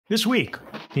This week,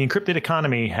 The Encrypted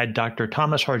Economy had Dr.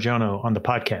 Thomas Hardjono on the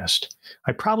podcast.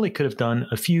 I probably could have done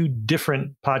a few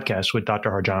different podcasts with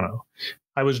Dr. Hardjono.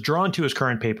 I was drawn to his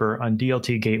current paper on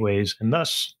DLT gateways and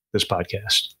thus this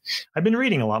podcast. I've been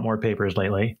reading a lot more papers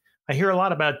lately. I hear a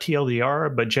lot about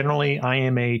TLDR, but generally I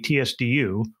am a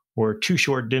TSDU, or too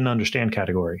short didn't understand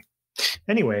category.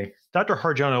 Anyway, Dr.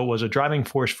 Hardjono was a driving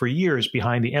force for years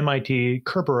behind the MIT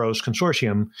Kerberos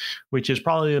Consortium, which is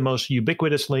probably the most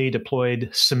ubiquitously deployed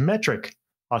symmetric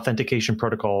authentication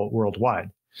protocol worldwide.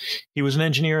 He was an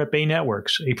engineer at Bay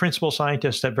Networks, a principal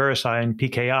scientist at VeriSign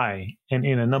PKI, and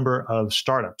in a number of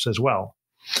startups as well.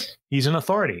 He's an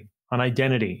authority on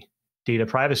identity, data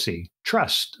privacy,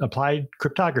 trust, applied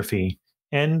cryptography,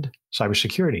 and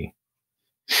cybersecurity.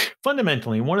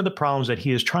 Fundamentally, one of the problems that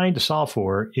he is trying to solve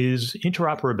for is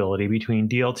interoperability between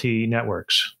DLT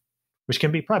networks, which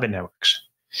can be private networks.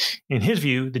 In his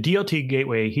view, the DLT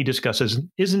gateway he discusses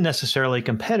isn't necessarily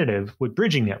competitive with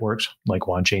bridging networks like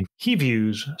on-chain. He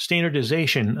views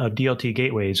standardization of DLT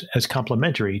gateways as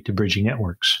complementary to bridging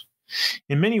networks.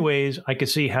 In many ways, I could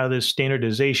see how this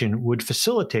standardization would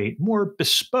facilitate more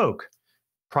bespoke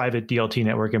private DLT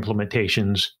network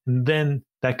implementations, and then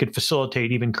that could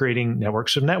facilitate even creating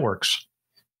networks of networks.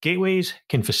 Gateways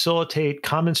can facilitate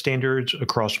common standards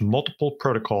across multiple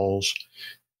protocols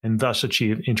and thus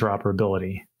achieve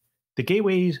interoperability. The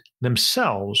gateways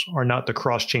themselves are not the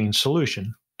cross-chain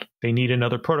solution. They need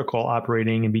another protocol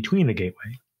operating in between the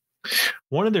gateway.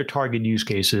 One of their target use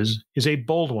cases is a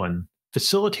bold one,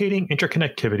 facilitating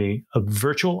interconnectivity of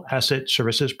virtual asset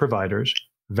services providers,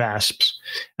 VASPs,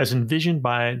 as envisioned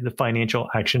by the Financial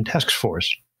Action Task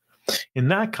Force. In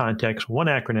that context, one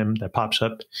acronym that pops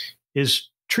up is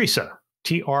TRISA,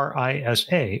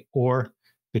 T-R-I-S-A, or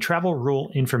the Travel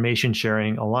Rule Information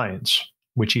Sharing Alliance,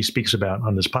 which he speaks about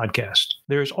on this podcast.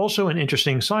 There's also an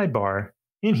interesting sidebar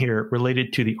in here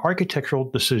related to the architectural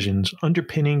decisions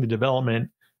underpinning the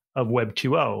development of Web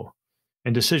 2.0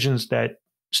 and decisions that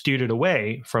steered it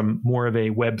away from more of a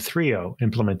Web 3.0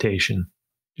 implementation.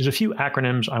 There's a few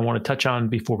acronyms I want to touch on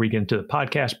before we get into the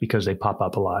podcast because they pop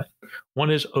up a lot.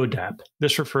 One is ODAP.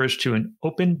 This refers to an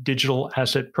Open Digital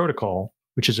Asset Protocol,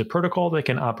 which is a protocol that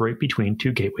can operate between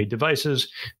two gateway devices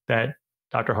that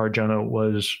Dr. Hardjono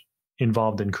was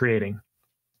involved in creating.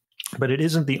 But it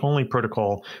isn't the only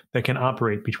protocol that can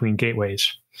operate between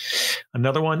gateways.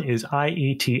 Another one is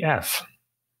IETF,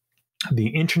 the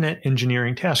Internet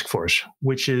Engineering Task Force,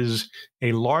 which is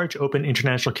a large open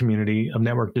international community of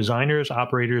network designers,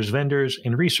 operators, vendors,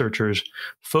 and researchers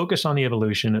focused on the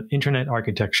evolution of Internet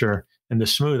architecture and the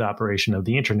smooth operation of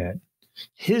the Internet.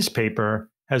 His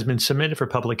paper has been submitted for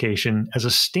publication as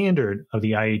a standard of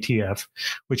the IETF,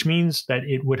 which means that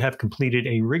it would have completed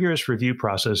a rigorous review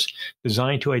process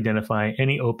designed to identify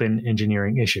any open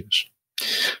engineering issues.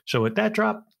 So with that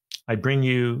drop, I bring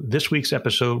you this week's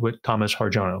episode with Thomas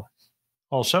Hardjono.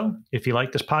 Also, if you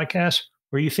like this podcast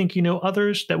or you think you know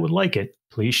others that would like it,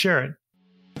 please share it.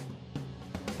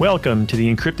 Welcome to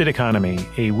The Encrypted Economy,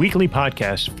 a weekly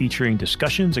podcast featuring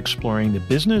discussions exploring the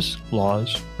business,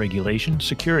 laws, regulations,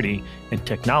 security, and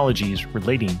technologies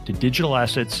relating to digital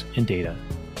assets and data.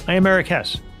 I am Eric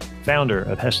Hess, founder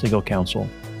of Hess Legal Counsel.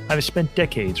 I've spent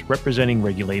decades representing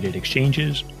regulated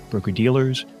exchanges,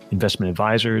 broker-dealers, investment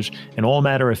advisors, and all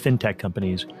manner of fintech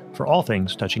companies for all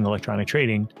things touching electronic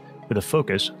trading, with a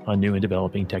focus on new and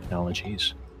developing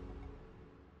technologies.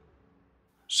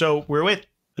 So we're with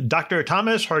Dr.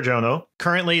 Thomas Hardjono,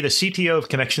 currently the CTO of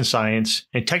Connection Science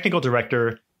and technical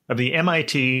director of the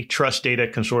MIT Trust Data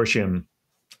Consortium.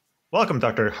 Welcome,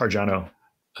 Dr. Hardjono.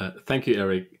 Thank you,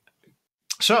 Eric.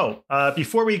 So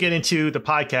before we get into the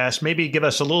podcast, maybe give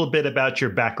us a little bit about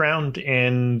your background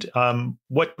and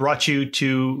what brought you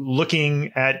to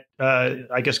looking at,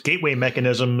 gateway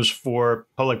mechanisms for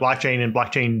public blockchain and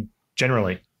blockchain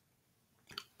generally.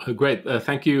 Great.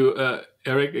 Thank you,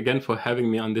 Eric, again for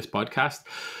having me on this podcast.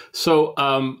 So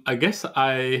I guess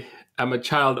I am a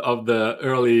child of the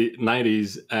early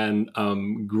 90s and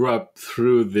grew up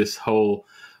through this whole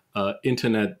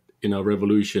internet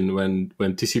revolution when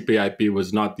TCP/IP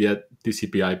was not yet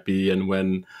TCP/IP and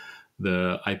when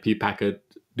the IP packet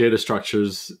data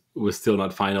structures was still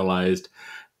not finalized.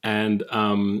 And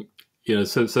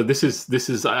so this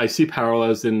is I see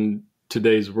parallels in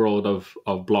today's world of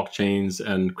blockchains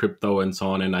and crypto and so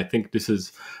on. And I think this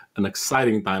is an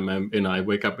exciting time. I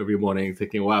wake up every morning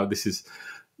thinking, wow, this is,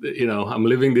 I'm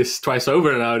living this twice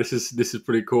over now. This is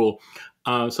pretty cool.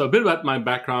 So a bit about my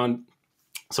background.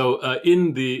 So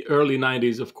in the early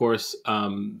 90s, of course, a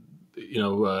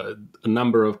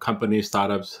number of companies,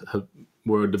 startups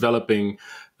were developing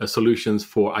solutions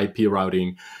for IP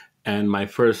routing. And my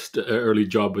first early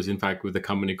job was, in fact, with a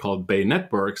company called Bay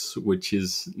Networks, which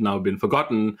has now been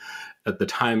forgotten. At the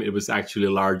time, it was actually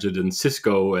larger than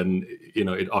Cisco, and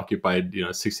it occupied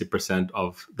 60%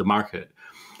 of the market.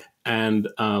 And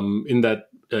in that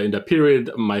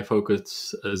period, my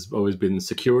focus has always been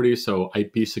security. So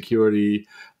IP security,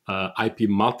 IP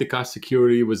multicast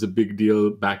security was a big deal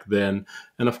back then.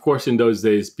 And of course, in those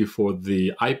days, before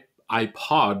the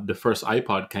iPod, the first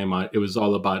iPod came out, it was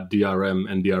all about DRM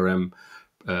and DRM,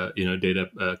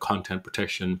 data content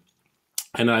protection.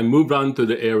 And I moved on to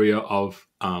the area of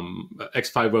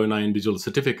X509 digital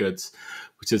certificates,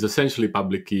 which is essentially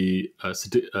public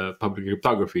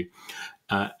cryptography.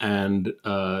 And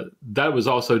that was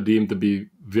also deemed to be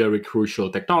very crucial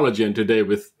technology. And today,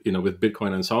 with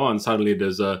Bitcoin and so on, suddenly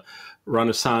there's a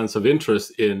renaissance of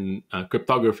interest in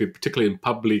cryptography, particularly in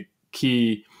public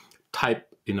key type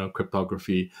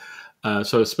cryptography.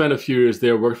 So I spent a few years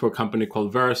there, worked for a company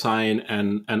called VeriSign,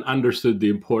 and understood the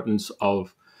importance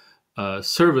of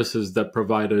services that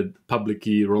provided public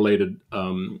key related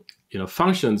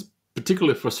functions,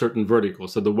 particularly for certain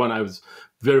verticals. So the one I was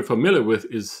very familiar with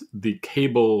is the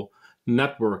cable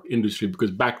network industry,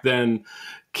 because back then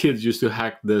kids used to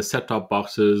hack the set-top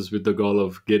boxes with the goal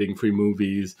of getting free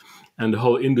movies, and the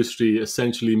whole industry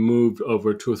essentially moved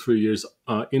over 2 or 3 years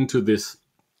into this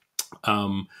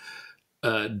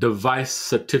device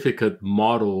certificate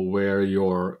model, where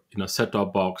your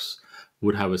set-top box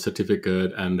would have a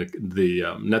certificate, and the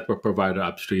network provider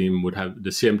upstream would have the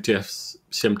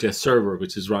CMTS server,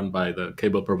 which is run by the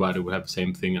cable provider, would have the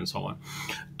same thing, and so on.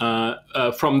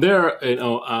 From there,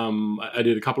 I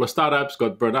did a couple of startups,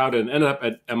 got burned out, and ended up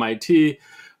at MIT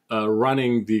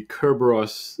running the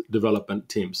Kerberos development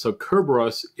team. So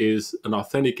Kerberos is an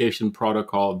authentication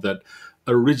protocol that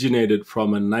originated from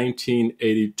a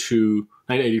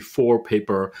 1984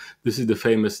 paper. This is the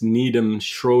famous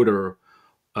Needham-Schroeder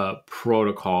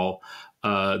protocol.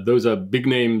 Those are big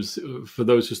names for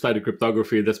those who study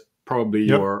cryptography. That's probably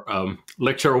your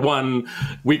lecture 1,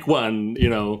 week 1,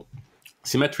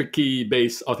 symmetric key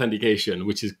based authentication,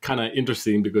 which is kind of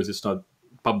interesting because it's not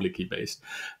public key based.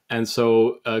 And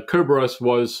so Kerberos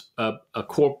was a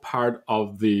core part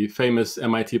of the famous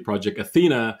MIT project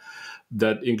Athena,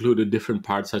 that included different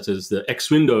parts such as the X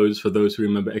Windows. For those who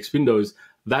remember X Windows,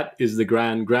 that is the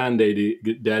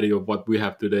granddaddy of what we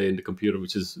have today in the computer,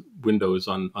 which is Windows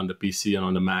on the PC and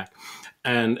on the Mac.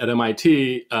 And at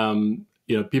MIT,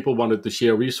 people wanted to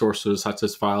share resources such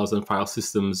as files and file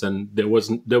systems, and there was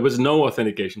no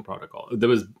authentication protocol. There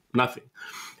was nothing.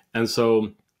 And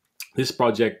so this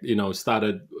project,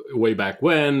 started way back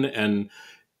when, and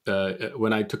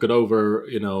when I took it over,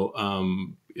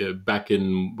 back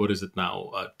in,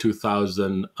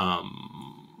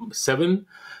 2007,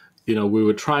 we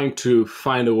were trying to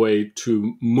find a way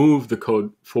to move the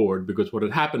code forward, because what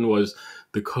had happened was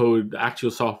the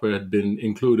actual software had been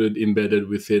embedded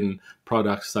within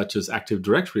products such as Active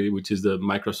Directory, which is the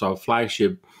Microsoft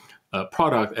flagship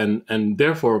product. And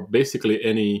therefore, basically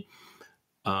any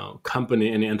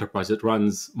company, any enterprise that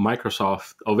runs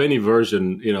Microsoft of any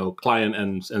version, client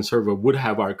and server, would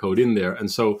have our code in there. And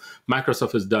so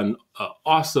Microsoft has done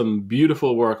awesome,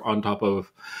 beautiful work on top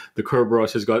of the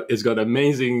Kerberos. It's got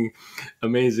amazing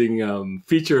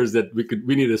features that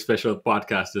we need a special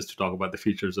podcast just to talk about the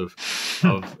features of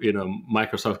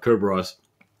Microsoft Kerberos.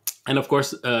 And of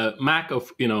course, Mac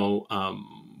is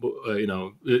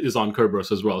on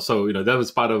Kerberos as well. So, that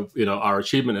was part of, our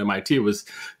achievement at MIT was,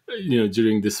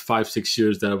 during this 5-6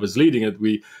 years that I was leading it,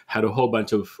 we had a whole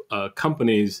bunch of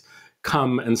companies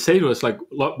come and say to us, like,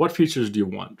 what features do you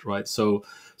want, right? So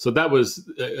that was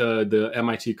the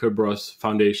MIT Kerberos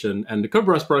Foundation, and the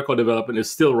Kerberos protocol development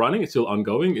is still running. It's still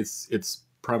ongoing. It's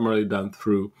primarily done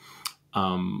through,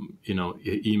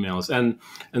 emails.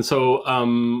 And so,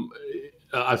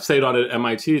 I've stayed on at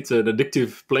MIT. It's an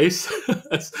addictive place,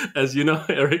 as you know,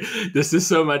 Eric. There's just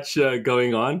so much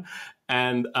going on.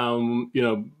 And,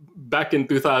 back in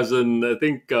 2000, I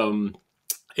think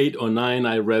 8 or 9,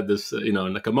 I read this,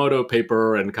 Nakamoto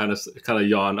paper and kind of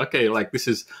yawned. Okay, like this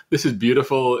is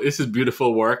beautiful. This is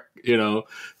beautiful work.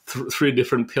 3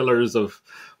 different pillars of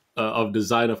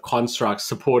design of constructs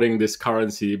supporting this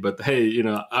currency. But hey,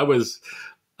 I was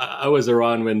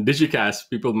around when DigiCash,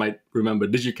 people might remember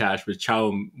DigiCash with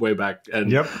Chaum way back,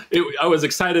 and I was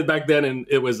excited back then, and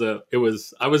I was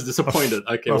disappointed.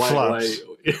 Okay, why?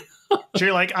 So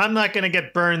you're like, I'm not going to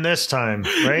get burned this time,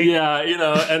 right? Yeah,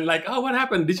 and like, oh, what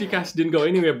happened? DigiCash didn't go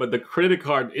anywhere, but the credit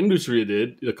card industry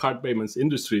did. The card payments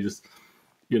industry just,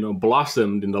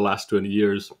 blossomed in the last 20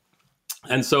 years.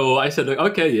 And so I said, like,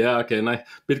 okay, yeah, okay, and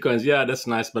Bitcoins, yeah, that's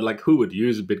nice, but like, who would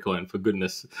use Bitcoin, for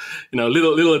goodness,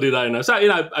 little did I know. So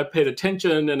I paid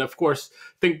attention, and of course,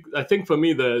 I think for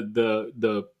me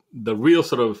the real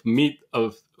sort of meat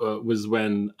of was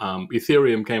when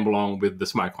Ethereum came along with the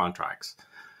smart contracts,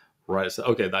 right? So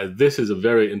okay, this is a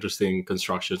very interesting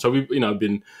construction. So we've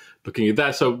been looking at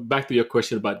that. So back to your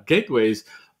question about gateways,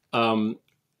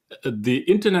 the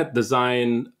internet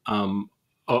design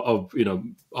of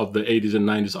the 80s and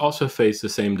 90s also faced the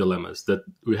same dilemmas, that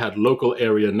we had local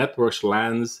area networks,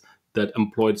 LANs, that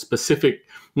employed specific,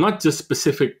 not just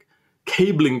specific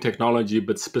cabling technology,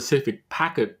 but specific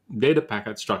data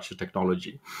packet structure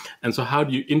technology. And so how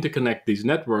do you interconnect these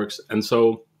networks? And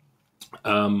so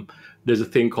there's a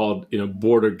thing called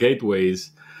border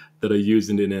gateways that are used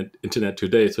in the internet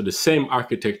today. So the same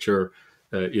architecture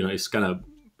is kind of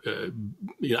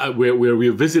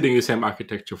we're visiting the same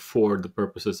architecture for the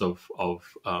purposes of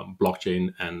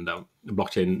blockchain and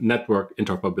blockchain network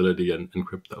interoperability and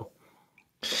crypto.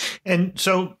 And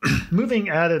so moving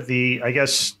out of the, I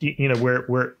guess,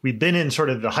 we've been in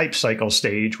sort of the hype cycle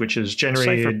stage, which has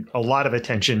generated a lot of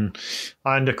attention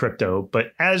onto crypto.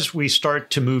 But as we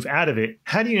start to move out of it,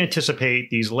 how do you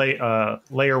anticipate these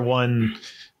layer one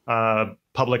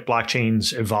public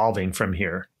blockchains evolving from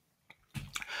here?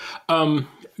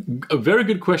 A very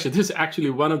good question. This is actually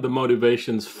one of the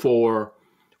motivations for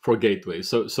gateways.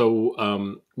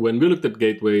 So when we looked at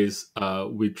gateways,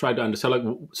 we tried to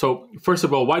understand. So first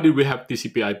of all, why did we have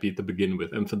TCP/IP to begin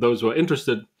with? And for those who are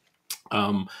interested,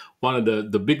 one of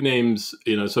the big names,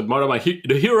 so one of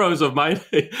the heroes of mine,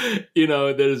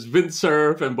 there's Vint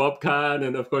Cerf and Bob Kahn,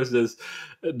 and of course there's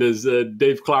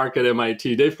Dave Clark at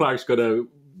MIT. Dave Clark's got a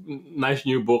nice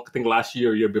new book, I think last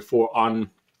year before, on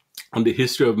the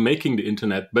history of making the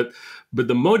internet. But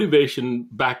the motivation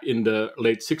back in the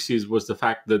late 60s was the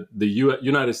fact that the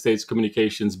United States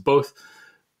communications, both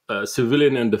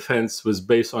civilian and defense, was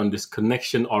based on this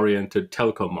connection-oriented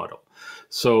telco model.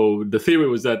 So the theory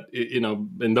was that,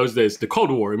 in those days, the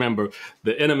Cold War, remember,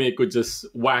 the enemy could just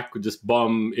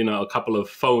bomb, a couple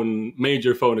of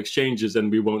major phone exchanges,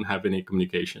 and we won't have any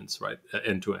communications, right,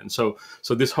 end to end. So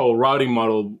this whole routing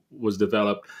model was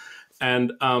developed.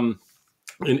 And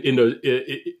in those days,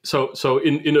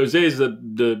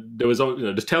 there was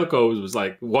the telcos was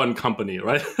like one company,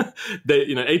 right?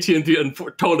 AT&T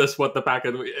told us what the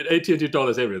packet. AT&T told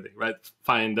us everything, right?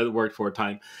 Fine, that worked for a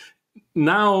time.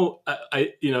 Now,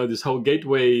 this whole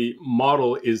gateway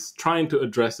model is trying to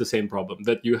address the same problem,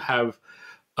 that you have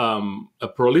a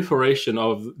proliferation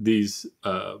of these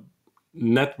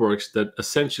networks that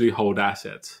essentially hold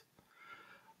assets.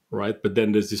 Right, but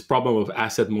then there's this problem of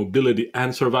asset mobility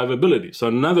and survivability. So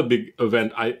another big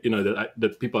event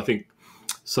that people I think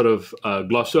sort of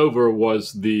glossed over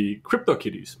was the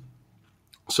CryptoKitties.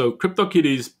 So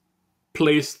CryptoKitties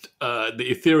placed the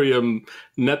Ethereum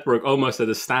network almost at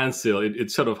a standstill.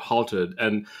 It sort of halted,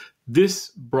 and this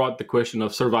brought the question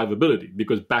of survivability,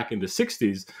 because back in the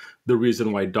 60s, the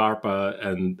reason why DARPA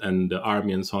and the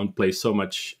Army and so on placed so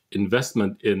much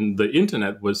investment in the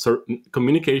internet was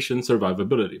communication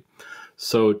survivability.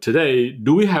 So today,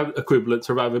 do we have equivalent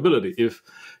survivability?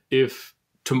 If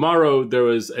tomorrow there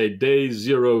was a day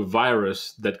zero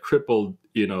virus that crippled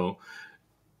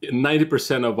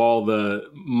 90% of all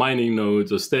the mining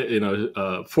nodes or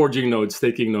forging nodes,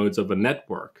 staking nodes of a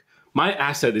network, my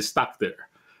asset is stuck there.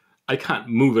 I can't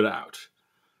move it out,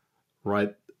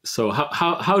 right? So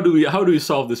how do we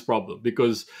solve this problem?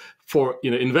 Because for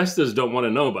investors don't want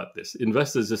to know about this.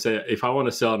 Investors just say, if I want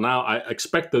to sell now, I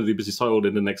expect that it be sold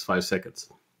in the next 5 seconds.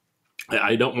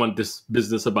 I don't want this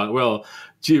business about, well,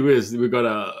 gee whiz, we got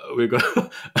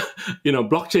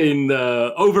blockchain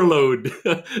overload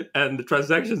and the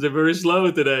transactions are very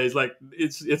slow today. It's like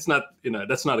it's not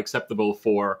that's not acceptable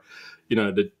for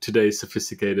today's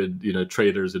sophisticated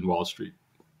traders in Wall Street.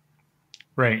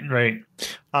 Right.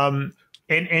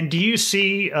 And do you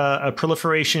see a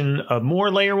proliferation of more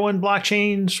layer one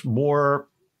blockchains, more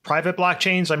private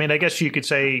blockchains? I mean, I guess you could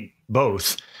say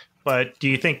both, but do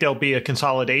you think there'll be a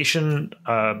consolidation?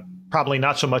 Probably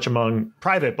not so much among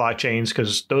private blockchains,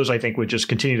 because those I think would just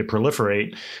continue to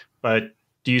proliferate. But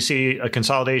do you see a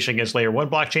consolidation against layer one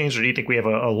blockchains, or do you think we have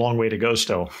a long way to go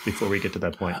still before we get to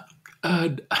that point?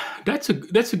 That's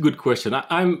a good question.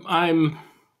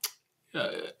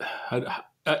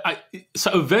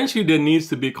 So eventually there needs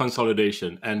to be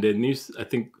consolidation, and there needs, I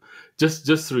think, just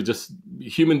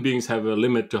human beings have a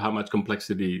limit to how much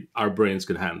complexity our brains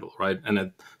can handle, right? And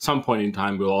at some point in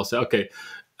time, we'll all say, okay,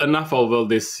 enough of all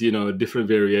this, different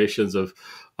variations of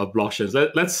blockchains.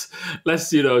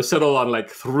 Let's settle on like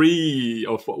 3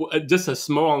 or 4, just a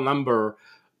small number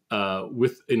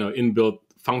with inbuilt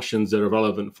functions that are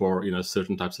relevant for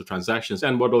certain types of transactions.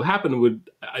 And what will happen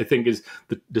I think, is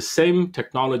the same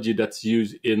technology that's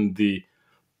used in the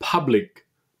public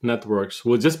networks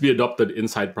will just be adopted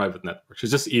inside private networks.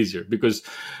 It's just easier because,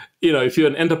 if you're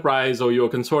an enterprise or you're a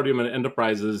consortium of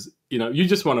enterprises, you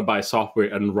just want to buy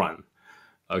software and run.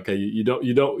 Okay, you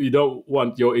don't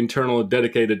want your internal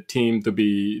dedicated team to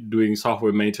be doing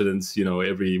software maintenance,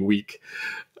 every week,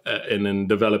 and then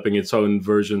developing its own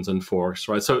versions and forks,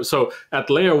 right? So at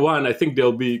layer one, I think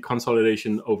there'll be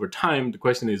consolidation over time. The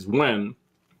question is when,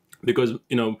 because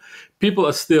people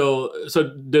are still,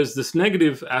 so there's this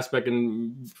negative aspect,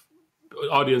 and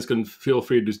audience can feel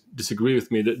free to disagree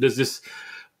with me. There's this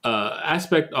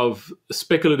aspect of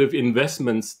speculative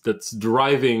investments that's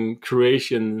driving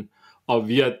creation of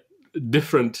yet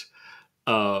different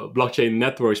blockchain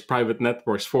networks, private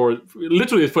networks, for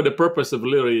the purpose of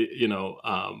literally,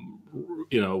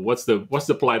 what's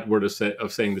the polite word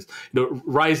of saying this?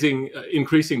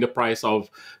 Increasing the price of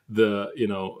the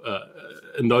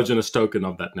endogenous token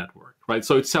of that network, right?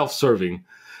 So it's self-serving,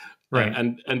 right?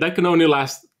 And that can only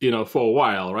last for a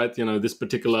while, right? This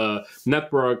particular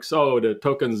network, the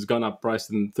token's gone up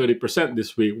priced in 30%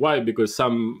 this week. Why? Because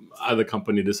some other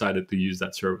company decided to use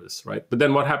that service, right? But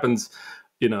then what happens?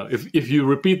 If you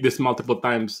repeat this multiple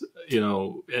times,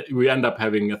 we end up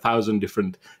having 1,000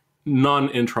 different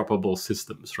non-interoperable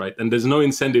systems, right? And there's no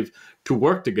incentive to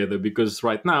work together because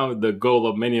right now the goal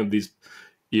of many of these,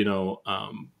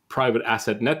 private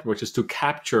asset networks is to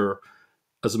capture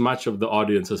as much of the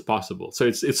audience as possible. So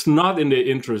it's not in their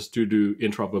interest to do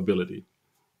interoperability.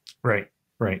 Right.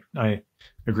 I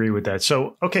agree with that.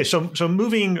 So okay, so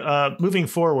moving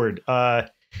forward.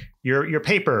 Your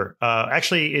paper,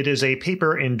 actually, it is a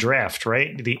paper in draft,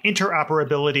 right? The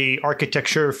Interoperability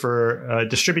Architecture for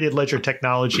Distributed Ledger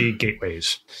Technology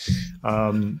Gateways.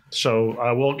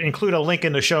 So we'll include a link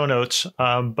in the show notes,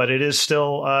 but it's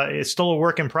still a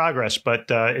work in progress, but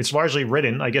it's largely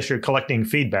written. I guess you're collecting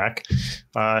feedback.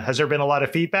 Has there been a lot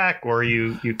of feedback, or are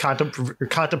you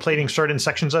contemplating certain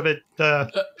sections of it?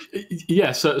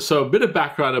 Yeah, so a bit of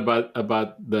background about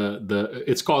the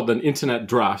it's called an internet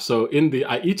draft. So in the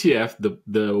IETF,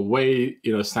 the way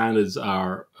standards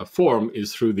are formed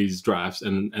is through these drafts,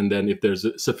 and then if there's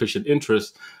sufficient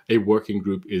interest, a working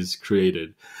group is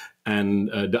created. And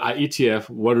the IETF,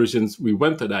 one of the reasons we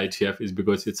went to the IETF is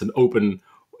because it's an open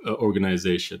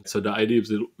organization. So the idea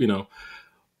is,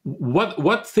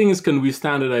 what things can we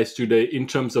standardize today in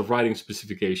terms of writing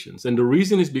specifications? And the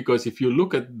reason is because if you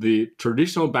look at the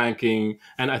traditional banking,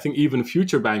 and I think even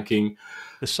future banking,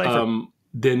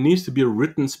 there needs to be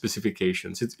written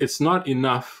specifications. It's not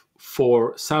enough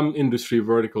for some industry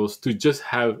verticals to just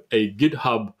have a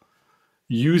GitHub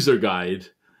user guide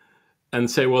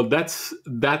and say, well, that's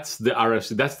the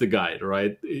RFC, that's the guide,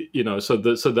 right? So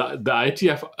the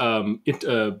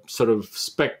IETF sort of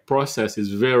spec process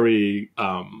is very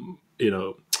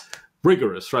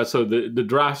rigorous, right? So the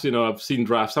drafts, I've seen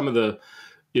drafts, some of the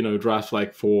drafts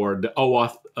like for the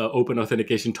OAuth open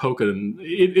authentication token,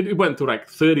 it went through like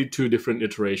 32 different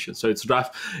iterations. So it's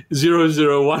draft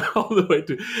 001 all the way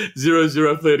to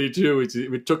 0032, which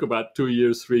took about 2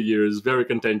 years, 3 years, very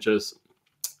contentious.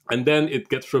 And then it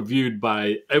gets reviewed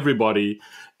by everybody.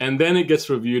 And then it gets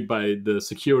reviewed by the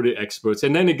security experts.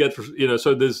 And then it gets,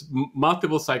 so there's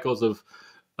multiple cycles of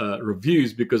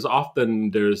reviews, because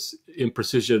often there's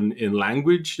imprecision in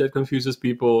language that confuses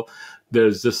people.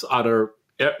 There's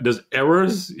there's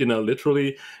errors,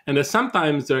 literally. And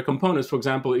sometimes there are components, for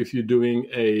example, if you're doing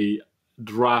a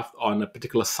draft on a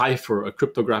particular cipher, a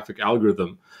cryptographic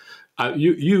algorithm,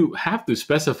 you have to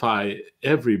specify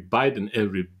every byte and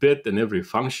every bit and every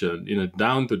function,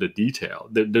 down to the detail.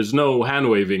 There's no hand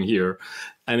waving here,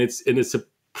 and it's a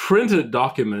printed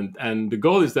document. And the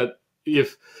goal is that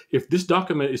if this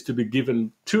document is to be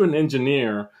given to an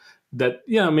engineer that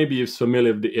maybe is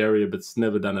familiar with the area but's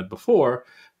never done it before,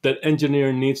 that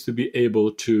engineer needs to be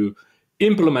able to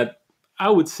implement, I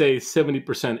would say, 70%,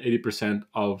 80%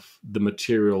 of the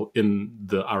material in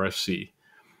the RFC.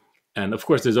 And of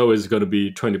course, there's always going to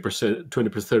be 20%,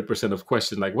 30% of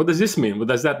questions like, what does this mean? What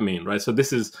does that mean? Right? So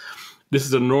this is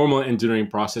a normal engineering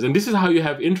process. And this is how you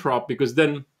have interop, because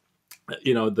then,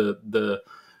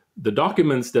 the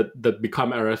documents that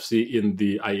become RFC in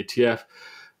the IETF,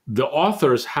 the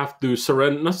authors have to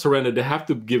they have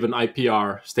to give an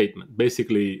IPR statement,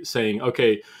 basically saying,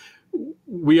 okay,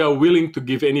 we are willing to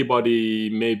give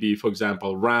anybody, maybe, for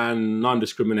example,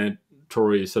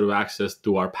 non-discriminatory sort of access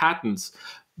to our patents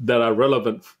that are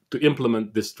relevant to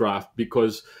implement this draft,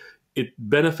 because it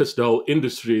benefits the whole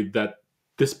industry that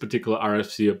this particular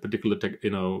RFC or particular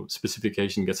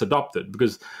specification gets adopted.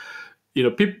 Because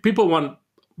people want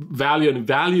value, and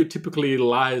value typically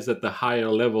lies at the higher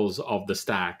levels of the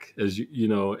stack, as you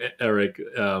know, Eric.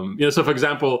 So for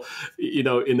example, in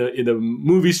a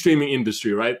movie streaming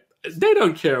industry, right? They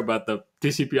don't care about the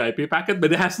TCP/IP packet,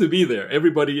 but it has to be there.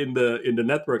 Everybody in the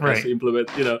network has to implement.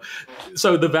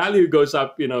 So the value goes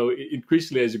up,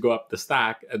 increasingly as you go up the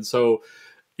stack, and so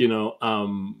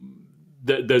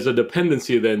there's a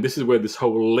dependency then. This is where this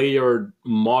whole layered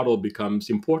model becomes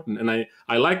important. And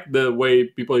I like the way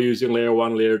people are using layer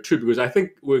 1, layer 2, because I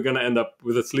think we're going to end up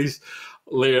with at least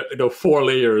 4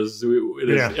 layers. It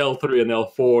is L3 and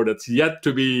L4 that's yet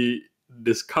to be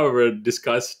discovered,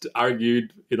 discussed,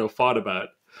 argued, thought about.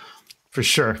 For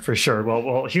sure.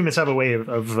 Well, humans have a way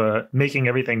of making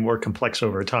everything more complex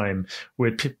over time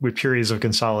with periods of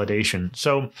consolidation.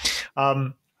 So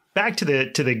back to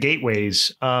the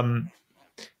gateways.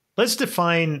 Let's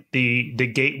define the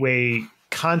gateway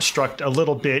construct a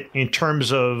little bit in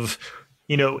terms of,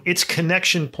 its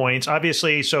connection points.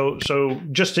 Obviously, so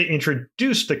just to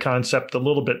introduce the concept a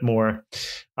little bit more,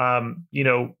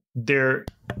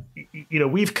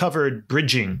 we've covered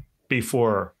bridging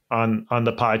before on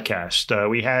the podcast.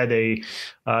 We had a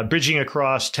bridging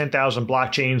across 10,000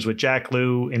 blockchains with Jack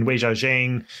Liu and Weijia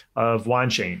Zhang of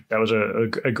Wanchain. That was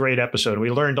a great episode.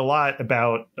 We learned a lot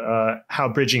about how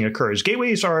bridging occurs.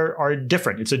 Gateways are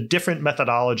different. It's a different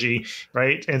methodology,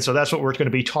 right? And so that's what we're going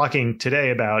to be talking today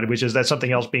about, which is that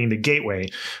something else being the gateway.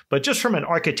 But just from an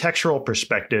architectural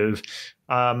perspective,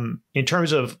 in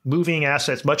terms of moving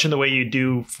assets, much in the way you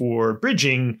do for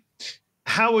bridging,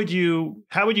 how would you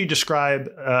describe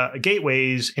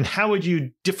gateways, and how would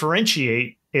you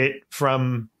differentiate it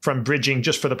from bridging,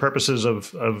 just for the purposes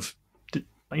of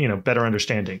better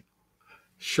understanding?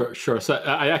 Sure. So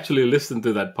I actually listened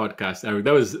to that podcast, Eric.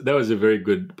 That was a very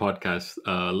good podcast.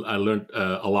 I learned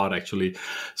a lot, actually.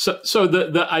 So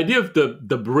the idea of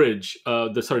the bridge,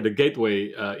 the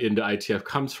gateway in the ITF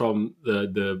comes from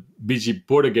the BG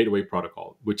Border Gateway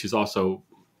Protocol, which is also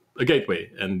a gateway,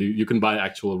 and you can buy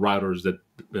actual routers,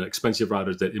 expensive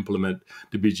routers that implement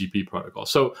the BGP protocol.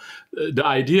 So the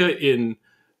idea in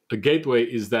a gateway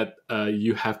is that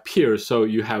you have peers. So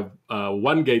you have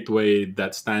one gateway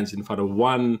that stands in front of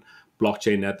one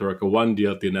blockchain network or one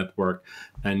DLT network,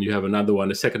 and you have another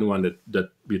one, a second one that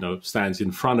stands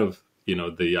in front of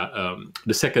the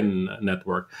second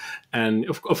network. And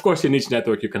of course, in each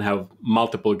network you can have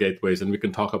multiple gateways, and we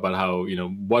can talk about how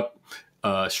what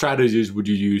strategies would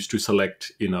you use to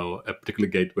select a particular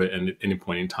gateway at any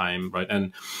point in time, right?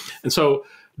 And so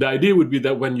the idea would be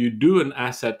that when you do an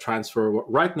asset transfer,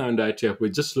 right now in the ITF we're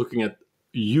just looking at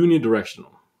unidirectional,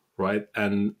 right?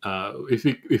 And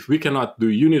if we cannot do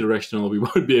unidirectional, we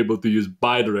won't be able to use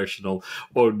bidirectional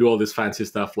or do all this fancy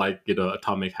stuff like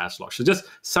atomic hash lock. So just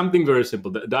something very simple.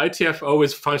 The ITF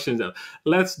always functions.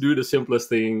 Let's do the simplest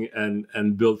thing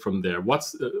and build from there.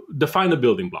 Define a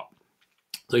building block.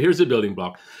 So here's the building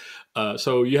block.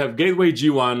 So you have gateway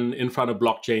G1 in front of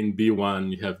blockchain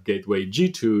B1. You have gateway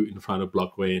G2 in front of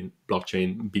blockchain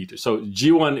B2. So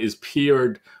G1 is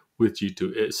paired with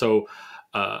G2. So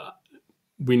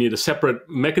we need a separate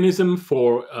mechanism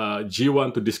for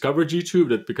G1 to discover G2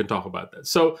 that we can talk about that.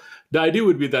 So the idea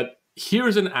would be that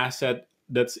here's an asset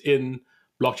that's in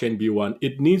blockchain B1.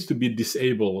 It needs to be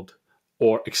disabled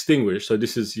or extinguished. So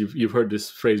this is, you've heard this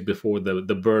phrase before,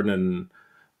 the burn and...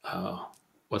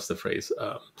 what's the phrase?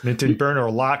 Mint and burn or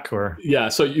lock or... Yeah,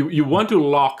 so you want to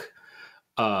lock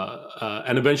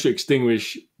and eventually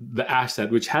extinguish the asset,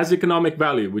 which has economic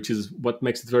value, which is what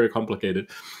makes it very complicated,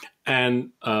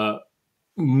 and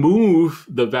move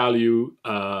the value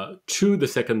to the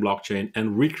second blockchain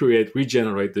and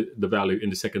regenerate the value in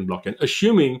the second blockchain,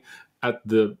 assuming at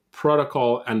the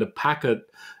protocol and the packet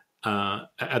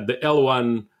at the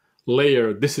L1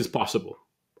 layer, this is possible,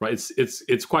 right?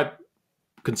 It's quite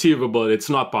conceivable. It's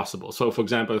not possible. So, for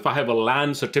example, if I have a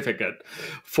land certificate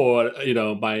for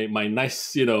my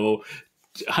nice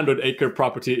 100-acre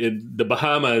property in the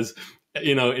Bahamas,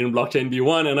 in blockchain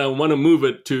B1, and I want to move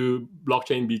it to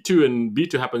blockchain B2, and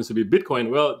B2 happens to be Bitcoin,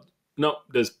 well, no,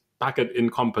 there's packet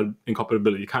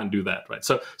incompatibility. You can't do that, right?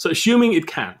 So assuming you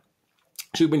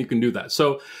can do that.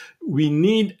 So we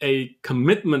need a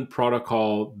commitment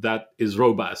protocol that is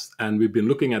robust, and we've been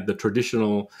looking at the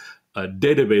traditional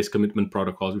database commitment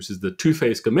protocols, which is the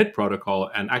 2-phase commit protocol,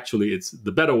 and actually it's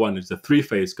the better one is the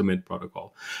 3-phase commit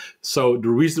protocol. So the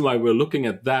reason why we're looking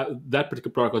at that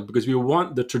particular protocol is because we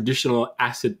want the traditional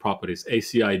ACID properties,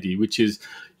 ACID, which is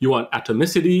you want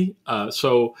atomicity.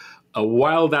 So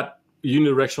while that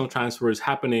unidirectional transfer is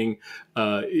happening,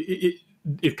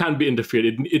 it can't be interfered.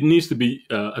 It needs to be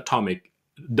atomic.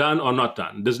 done or not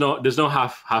done. There's no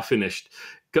half finished.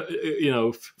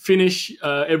 Finish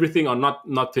everything or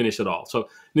not finish at all. So it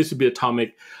needs to be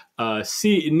atomic.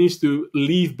 C, it needs to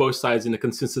leave both sides in a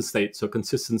consistent state. So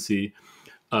consistency.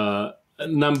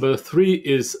 Number 3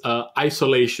 is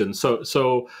isolation.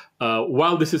 So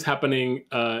while this is happening,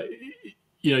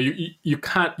 you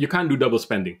can't do double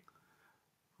spending,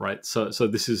 right? So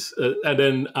this is and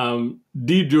then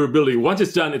D, durability. Once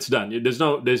it's done, it's done.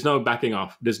 There's no backing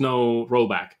off. There's no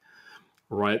rollback,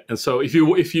 right? And so if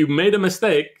you made a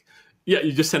mistake,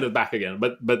 you just send it back again.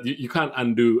 But you can't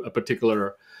undo a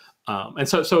particular. And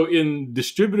so in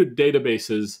distributed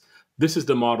databases, this is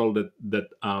the model that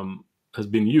has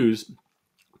been used,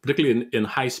 particularly in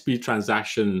high-speed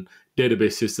transaction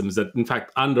database systems that, in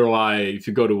fact, underlie, if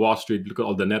you go to Wall Street, look at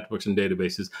all the networks and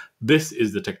databases, this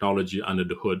is the technology under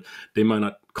the hood. They might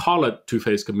not call it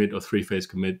two-phase commit or three-phase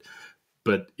commit,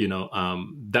 but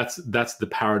that's the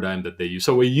paradigm that they use.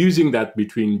 So we're using that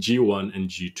between G1 and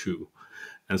G2.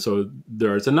 And so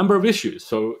there's a number of issues.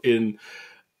 So and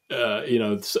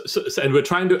we're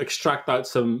trying to extract out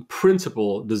some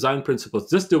design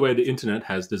principles, just the way the internet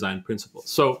has design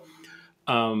principles. So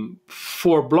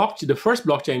for the first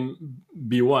blockchain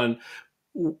B1,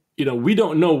 we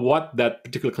don't know what that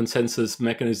particular consensus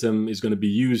mechanism is going to be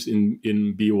used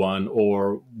in B1,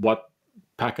 or what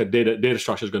packet data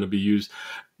structure is going to be used.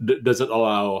 Does it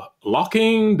allow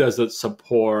locking? Does it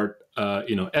support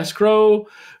escrow?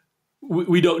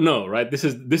 We don't know, right? This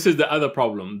is the other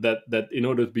problem, that in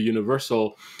order to be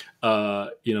universal,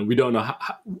 we don't know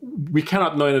we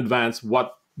cannot know in advance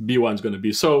what B1 is going to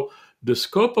be. So the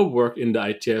scope of work in the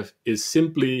ITF is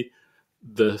simply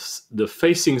the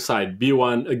facing side,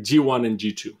 G1 and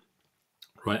G2,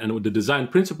 right? And the design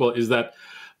principle is that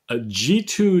a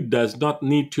G2 does not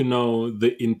need to know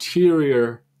the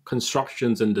interior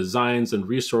constructions and designs and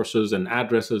resources and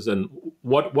addresses and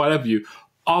what have you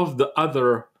of the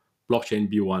other blockchain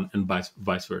B1 and vice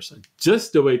versa.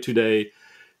 Just the way today,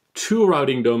 two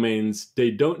routing domains, they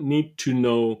don't need to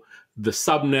know the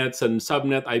subnets and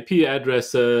subnet IP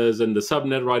addresses and the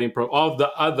subnet routing of the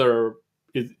other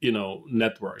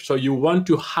network. So you want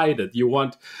to hide it. You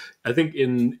want, I think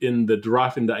in the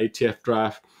draft, in the ITF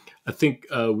draft, I think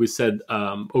we said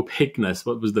opaqueness.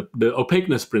 What was the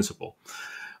opaqueness principle,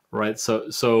 right?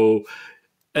 So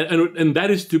and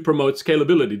that is to promote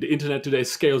scalability. The internet today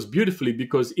scales beautifully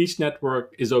because each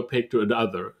network is opaque to the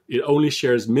other. It only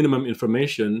shares minimum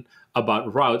information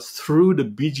about routes through the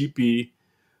BGP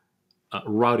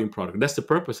routing product. That's the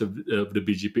purpose of the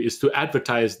BGP, is to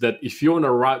advertise that if you want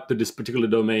to route to this particular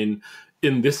domain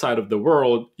in this side of the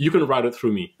world, you can route it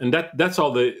through me. And that's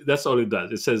all it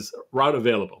does. It says route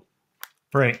available.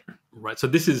 Right. So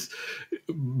this is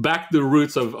back to the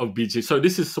roots of BGP. So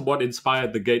this is what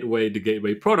inspired the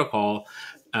gateway protocol.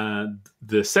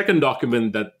 The second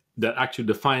document that actually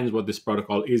defines what this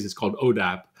protocol is called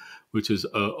ODAP, which is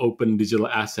Open Digital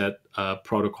Asset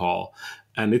Protocol.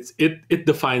 And it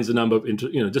defines a number of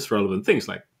just relevant things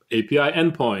like API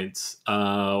endpoints.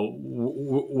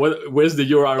 Where's the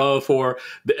URL for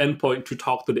the endpoint to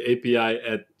talk to the API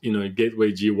at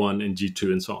gateway G1 and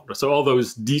G2 and so on. So all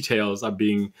those details are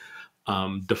being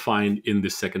defined in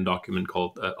this second document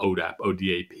called ODAP.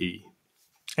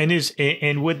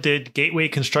 And would the gateway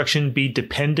construction be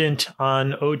dependent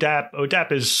on ODAP?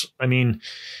 ODAP is,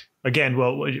 again,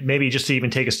 well, maybe just to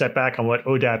even take a step back on what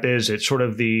ODAP is, it's sort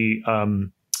of the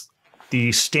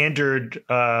standard,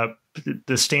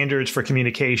 the standards for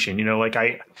communication.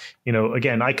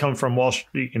 Again, I come from Wall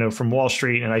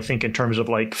Street, and I think in terms of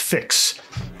like FIX,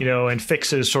 and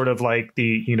FIX is sort of like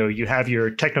you have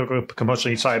your technical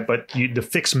component side, but the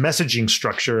FIX messaging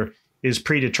structure is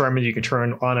predetermined. You can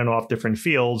turn on and off different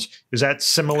fields. Is that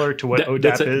similar to what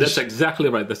ODAP is? That's exactly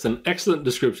right. That's an excellent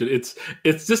description. It's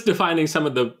just defining some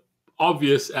of the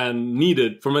obvious and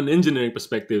needed from an engineering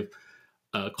perspective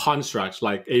constructs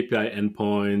like API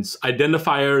endpoints,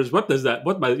 identifiers. What does that?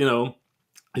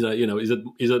 Is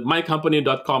it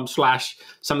mycompany.com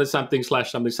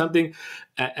 /something/something?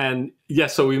 And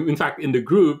yes, so in fact in the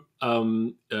group,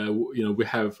 we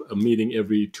have a meeting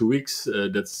every 2 weeks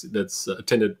that's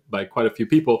attended by quite a few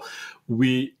people.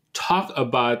 We talk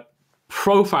about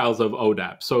profiles of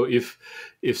ODAP. So if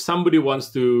somebody wants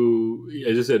to,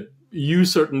 as I said,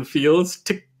 use certain fields,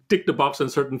 tick the box on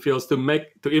certain fields to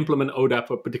implement ODAP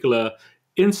for a particular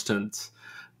instance,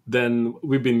 then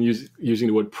we've been using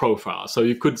the word profile. So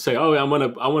you could say, I want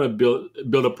to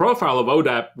build a profile of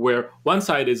ODAP where one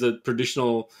side is a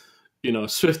traditional,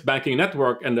 Swift banking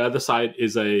network, and the other side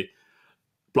is a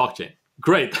blockchain.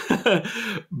 great.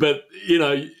 But,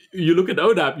 you look at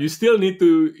ODAP, you still need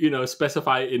to,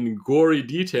 specify in gory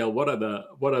detail what are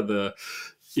the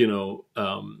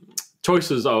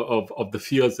choices of the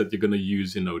fields that you're going to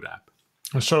use in ODAP.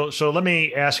 So let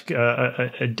me ask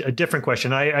a different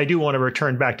question. I do want to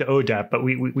return back to ODAP, but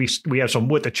we have some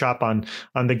wood to chop on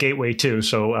the gateway too.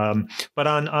 So, but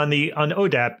on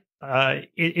ODAP,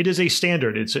 it is a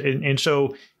standard. And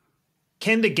so,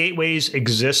 can the gateways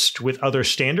exist with other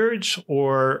standards,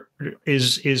 or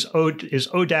is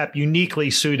ODAP uniquely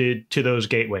suited to those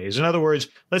gateways? In other words,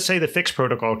 let's say the FIX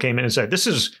protocol came in and said,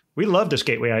 we love this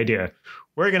gateway idea.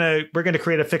 We're gonna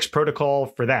create a fixed protocol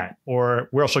for that. Or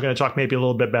we're also going to talk maybe a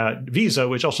little bit about Visa,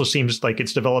 which also seems like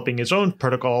it's developing its own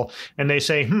protocol. And they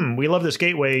say, we love this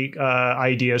gateway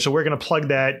idea, so we're going to plug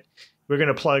that. We're going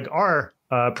to plug our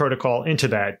protocol into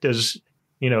that.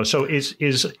 So is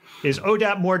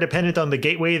ODAP more dependent on the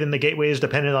gateway than the gateway is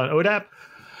dependent on ODAP?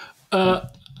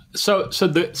 So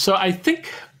I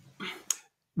think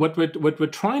what we're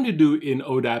trying to do in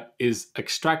ODAP is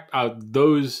extract out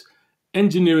those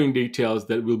engineering details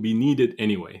that will be needed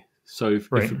anyway. So if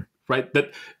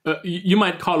that you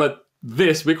might call it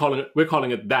this, we're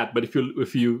calling it that. But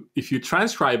if you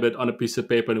transcribe it on a piece of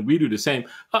paper and we do the same,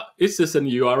 it's just an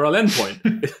URL endpoint.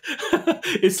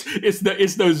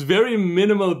 it's those very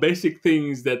minimal basic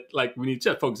things that like we need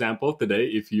to. For example, today,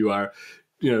 if you are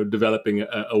developing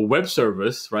a web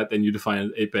service, right, and you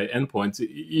define API endpoints,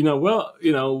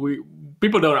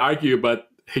 people don't argue about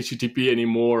HTTP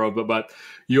anymore or about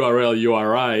URL,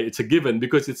 URI. It's a given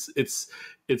because it's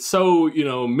so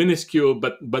minuscule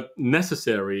but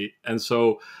necessary. And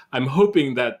so I'm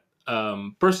hoping that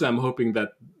personally, I'm hoping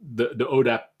that the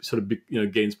ODAP sort of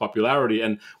gains popularity,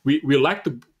 and we like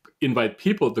to invite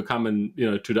people to come and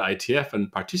to the ITF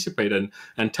and participate and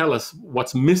tell us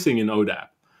what's missing in ODAP,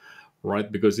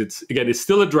 right? Because it's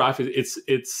still a draft. It's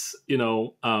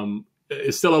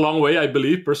still a long way, I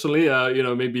believe, personally,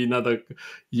 maybe another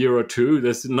year or two.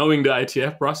 There's knowing the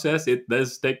ITF process, it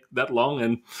does take that long.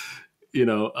 And,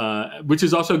 which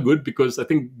is also good because I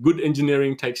think good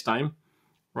engineering takes time,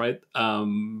 right?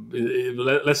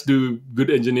 Let's do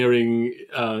good engineering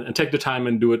and take the time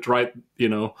and do it right,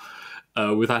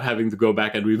 without having to go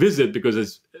back and revisit. Because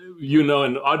as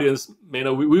and the audience may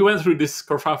know, we went through this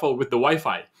kerfuffle with the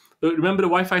Wi-Fi. Remember the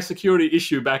Wi-Fi security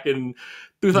issue back in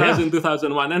 2000,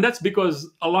 2001? And that's because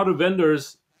a lot of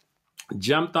vendors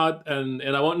jumped out, and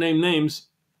I won't name names,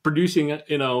 producing,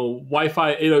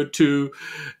 Wi-Fi 802,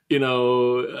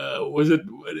 was it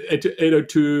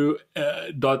 802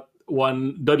 dot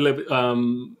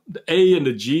 1.11, the A and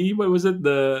the G, what was it?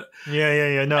 No.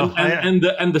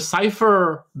 And the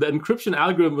cipher, the encryption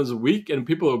algorithm was weak, and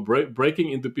people were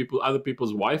breaking into other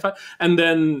people's Wi-Fi. And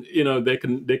then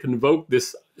they convoke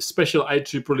this special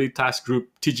IEEE task group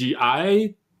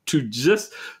TGI to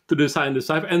design the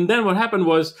cipher. And then what happened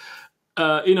was,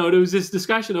 there was this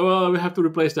discussion. We have to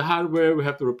replace the hardware, we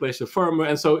have to replace the firmware,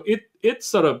 and so it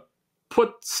sort of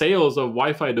put sales of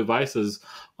Wi-Fi devices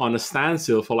on a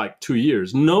standstill for like 2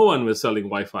 years. No one was selling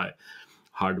Wi-Fi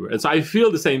hardware. And so I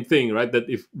feel the same thing, right? That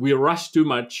if we rush too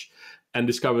much and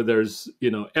discover there's,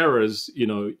 errors,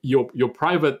 your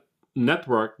private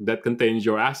network that contains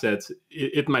your assets,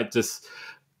 it might just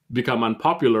become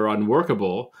unpopular,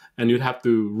 unworkable, and you'd have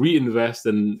to reinvest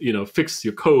and, fix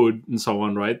your code and so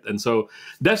on, right? And so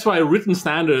that's why written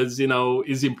standards,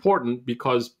 is important,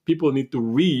 because people need to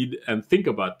read and think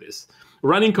about this.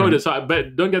 Running code is,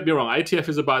 but don't get me wrong, ITF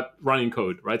is about running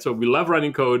code, right? So we love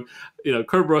running code.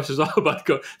 Kerberos is all about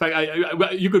code. In fact,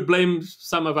 you could blame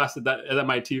some of us at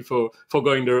MIT for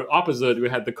going the opposite. We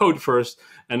had the code first,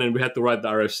 and then we had to write the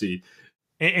RFC.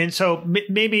 And so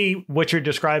maybe what you're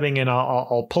describing, and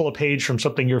I'll pull a page from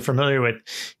something you're familiar with,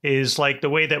 is like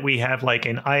the way that we have like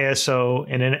an ISO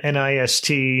and an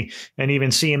NIST and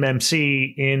even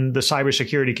CMMC in the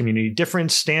cybersecurity community,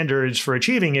 different standards for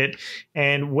achieving it.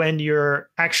 And when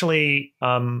you're actually,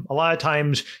 a lot of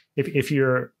times, if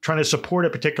you're trying to support a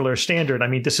particular standard, I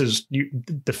mean,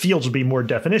 the fields will be more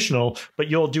definitional, but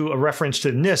you'll do a reference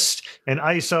to NIST and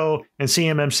ISO and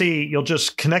CMMC. You'll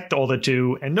just connect all the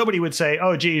two, and nobody would say,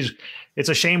 "Oh, geez, it's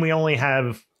a shame we only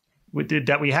have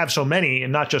so many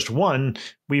and not just one."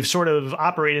 We've sort of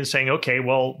operated saying, okay,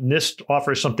 well, NIST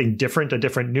offers something different, a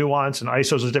different nuance, and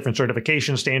ISO is a different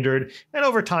certification standard. And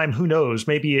over time, who knows?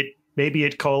 Maybe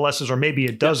it coalesces, or maybe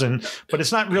it doesn't, but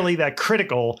it's not really that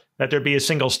critical that there be a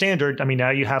single standard. I mean,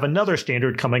 now you have another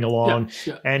standard coming along,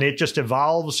 and it just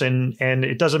evolves, and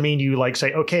it doesn't mean you like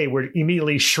say, okay, we're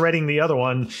immediately shredding the other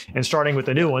one and starting with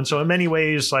the new one. So in many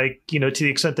ways, like, to the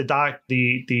extent the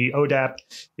ODAP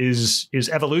is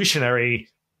evolutionary,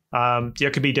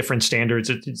 There could be different standards.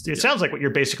 It sounds like what you're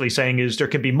basically saying is there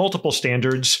could be multiple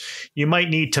standards. You might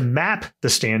need to map the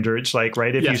standards, like,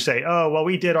 right? If you say, oh, well,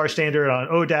 we did our standard on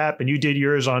ODAP and you did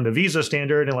yours on the Visa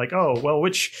standard, and like, oh, well,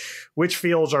 which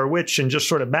fields are which, and just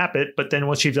sort of map it. But then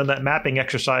once you've done that mapping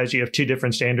exercise, you have 2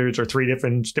 different standards or 3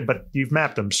 different, but you've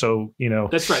mapped them. So,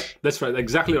 That's right. That's right.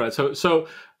 Exactly right. So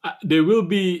there will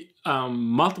be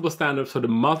multiple standards for the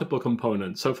multiple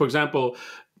components. So, for example,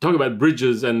 talk about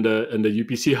bridges and the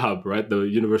UPC hub, right? The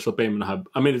Universal Payment Hub.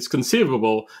 I mean, it's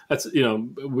conceivable. That's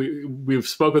we've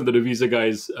spoken to the Visa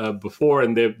guys before,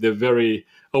 and they're very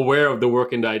aware of the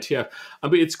work in the IETF. I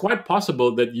mean, it's quite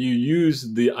possible that you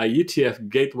use the IETF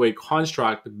gateway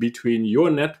construct between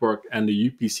your network and the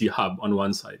UPC hub on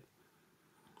one side.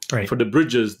 Right. For the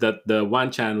bridges that the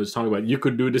Wan Chan was talking about, you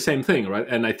could do the same thing, right?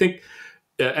 And I think,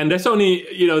 and that's only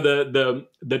the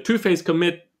 2-phase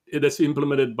commit that's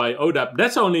implemented by ODAP.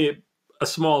 That's only a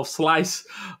small slice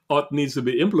of what needs to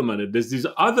be implemented. There's these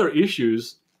other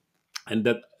issues, and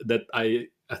that I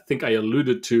think I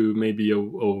alluded to maybe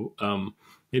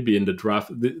maybe in the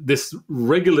draft. This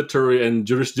regulatory and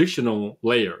jurisdictional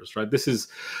layers, right? This is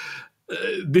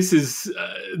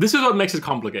what makes it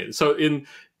complicated. So in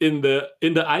the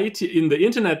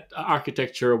internet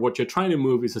architecture, what you're trying to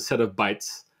move is a set of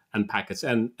bytes and packets,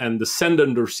 and the sender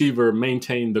and the receiver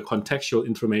maintain the contextual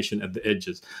information at the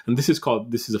edges. And this is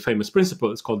a famous principle.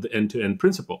 It's called the end-to-end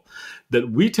principle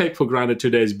that we take for granted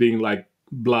today as being like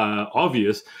blah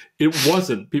obvious. It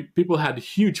wasn't. People had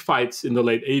huge fights in the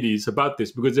late 80s about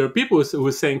this, because there are people who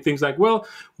were saying things like, well,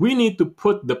 we need to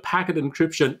put the packet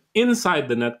encryption inside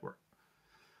the network,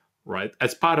 right,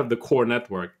 as part of the core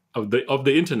network of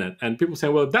the internet. And people say,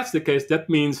 well, if that's the case, that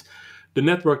means the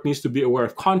network needs to be aware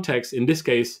of context. In this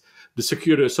case, the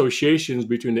security associations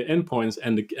between the endpoints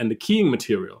and the keying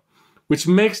material, which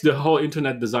makes the whole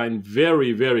internet design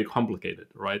very, very complicated,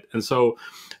 right? And so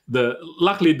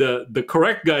luckily the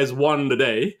correct guys won the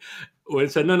day when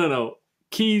it said, no,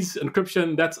 keys,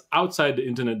 encryption, that's outside the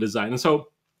internet design. And so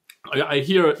I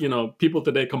hear, people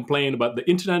today complain about the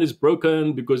internet is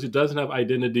broken because it doesn't have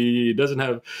identity. It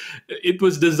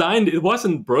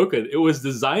wasn't broken. It was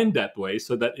designed that way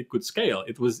so that it could scale.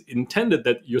 It was intended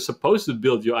that you're supposed to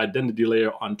build your identity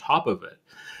layer on top of it.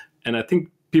 And I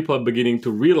think people are beginning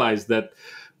to realize that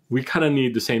we kind of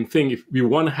need the same thing. If we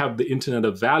want to have the internet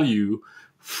of value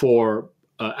for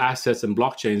assets and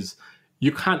blockchains,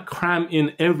 you can't cram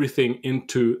in everything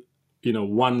into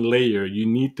one layer. You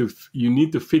need to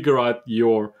figure out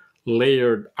your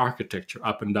layered architecture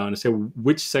up and down and say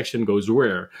which section goes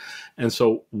where. And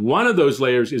so one of those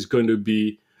layers is going to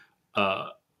be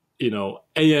AML.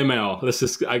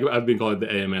 I've been calling it the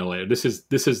AML layer. This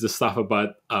is the stuff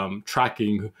about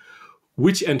tracking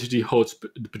which entity holds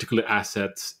particular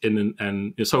assets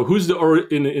and so who's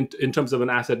in terms of an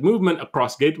asset movement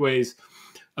across gateways,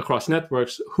 across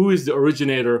networks, who is the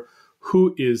originator,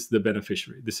 who is the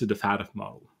beneficiary. This is the FATF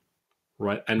model,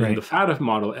 right? And in the FATF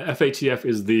model, FATF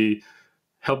is the,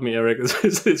 help me, Eric,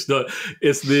 it's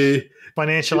the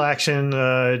Financial Action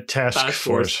Task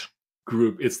Force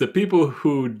group. It's the people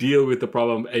who deal with the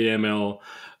problem of AML,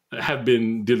 have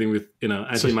been dealing with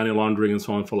anti-money laundering and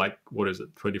so on for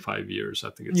 25 years.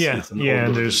 I think it's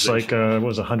and there's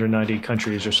 190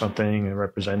 countries or something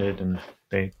represented, and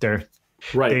they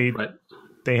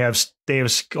have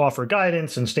offer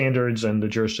guidance and standards, and the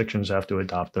jurisdictions have to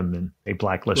adopt them, and they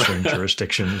blacklist certain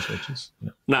jurisdictions, which is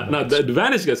now the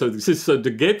advantage. So the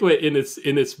gateway in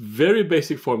its very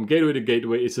basic form, gateway to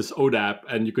gateway, is this ODAP,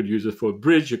 and you could use it for a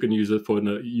bridge, you can use it for a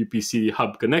UPC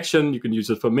hub connection, you can use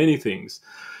it for many things.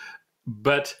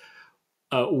 But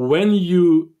when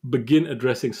you begin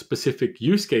addressing specific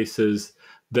use cases,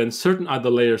 then certain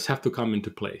other layers have to come into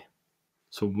play.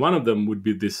 So one of them would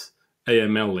be this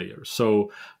AML layer.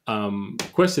 So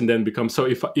question then becomes: so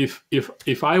if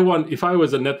I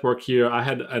was a network here, I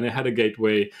had a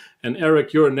gateway, and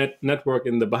Eric, you're a network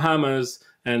in the Bahamas,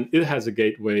 and it has a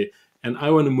gateway, and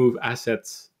I want to move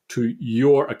assets to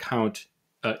your account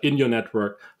in your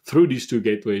network through these 2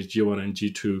 gateways, G1 and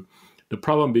G2. The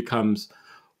problem becomes,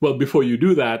 well, before you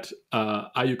do that,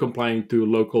 are you complying to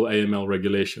local AML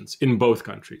regulations in both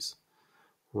countries,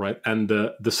 right? And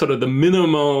the sort of the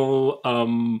minimal,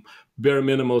 bare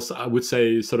minimals, I would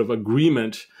say, sort of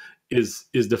agreement is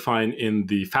defined in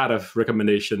the FATF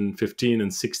recommendation 15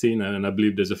 and 16, and I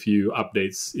believe there's a few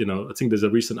updates. I think there's a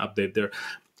recent update there,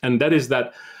 and that is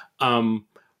that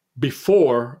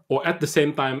before or at the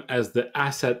same time as the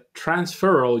asset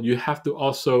transferal, you have to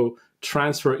also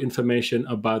transfer information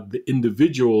about the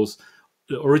individuals,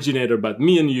 the originator, about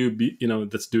me and you,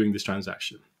 that's doing this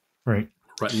transaction. Right.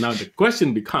 Now the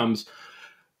question becomes,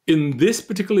 in this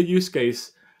particular use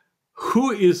case,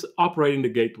 who is operating the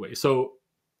gateway. So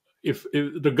if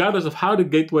regardless of how the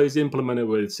gateway is implemented,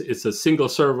 whether it's a single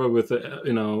server with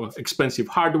expensive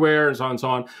hardware and so on and so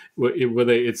on,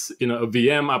 whether it's a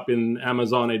VM up in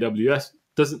Amazon AWS,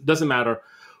 doesn't matter.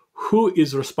 Who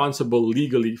is responsible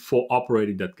legally for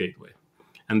operating that gateway?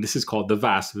 And this is called the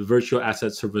VASP, Virtual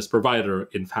Asset Service Provider,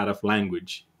 in FATF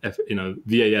language.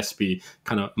 VASP,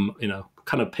 kind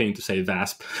of pain to say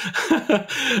VASP.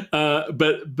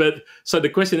 But so the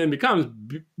question then becomes,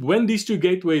 when these two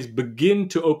gateways begin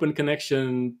to open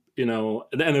connection, and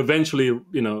eventually,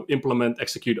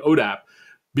 execute ODAP,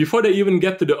 before they even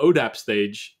get to the ODAP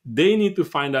stage, they need to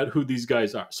find out who these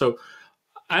guys are. So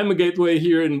I'm a gateway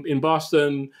here in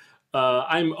Boston.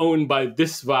 I'm owned by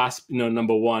this VASP,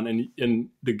 number one, and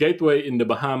the gateway in the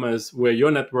Bahamas, where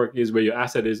your network is, where your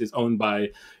asset is owned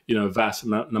by, VASP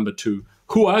number two.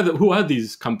 Who are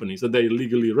these companies? Are they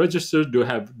legally registered? Do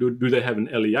they have an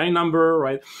LEI number,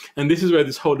 right? And this is where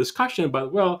this whole discussion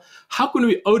about, well, how can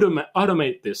we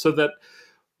automate this so that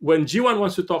when G1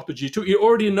 wants to talk to G2, he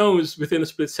already knows within a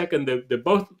split second that they're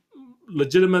both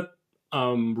legitimate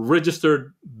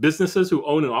registered businesses who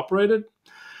own and operate it.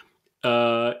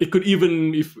 It could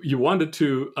even, if you wanted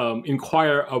to,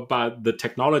 inquire about the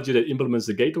technology that implements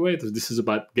the gateway. This is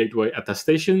about gateway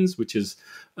attestations, which is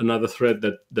another thread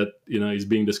that is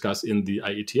being discussed in the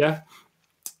IETF.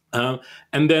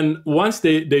 And then once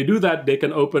they do that, they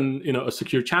can open a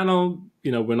secure channel.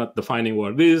 We're not defining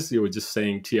what it is. You were just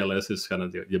saying TLS is kind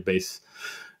of your base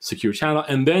secure channel,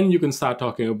 and then you can start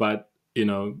talking about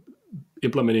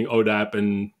implementing ODAP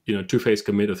and two-phase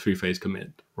commit or three-phase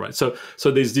commit, right? So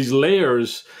there's these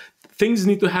layers. Things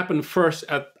need to happen first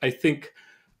at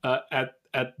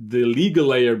the legal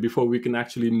layer before we can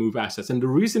actually move assets. And the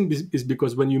reason is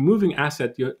because when you're moving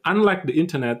asset, unlike the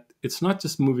internet, it's not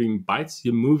just moving bytes,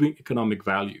 you're moving economic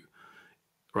value,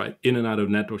 right, in and out of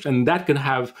networks. And that can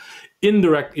have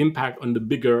indirect impact on the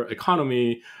bigger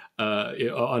economy,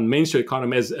 on mainstream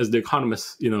economy, as the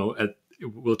economists,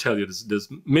 will tell you. There's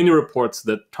many reports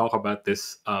that talk about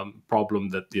this problem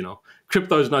that,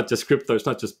 crypto is not just crypto, it's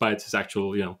not just bytes, it's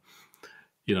actual,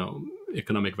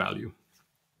 economic value.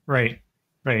 Right.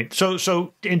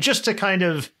 So, and just to kind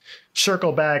of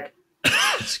circle back,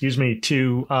 excuse me,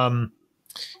 to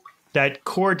that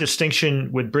core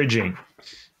distinction with bridging.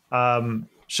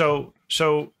 So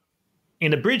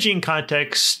in a bridging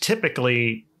context,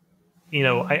 typically,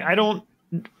 I don't,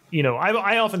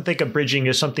 I often think of bridging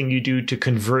as something you do to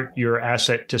convert your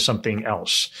asset to something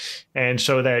else. And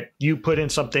so that you put in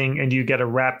something and you get a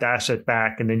wrapped asset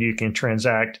back and then you can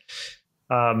transact.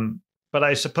 But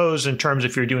I suppose in terms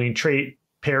if you're doing trade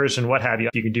pairs and what have you,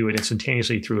 you can do it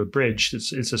instantaneously through a bridge.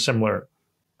 It's a similar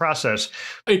process.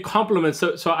 It complements.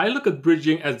 So I look at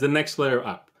bridging as the next layer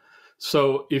up.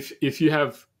 So if you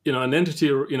have an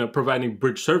entity providing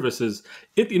bridge services,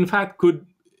 it in fact could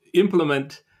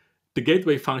implement the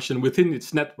gateway function within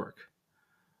its network,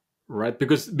 right?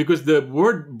 Because the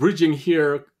word bridging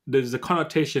here, there's a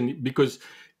connotation because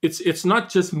it's not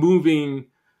just moving.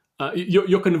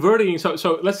 You're converting.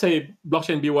 So let's say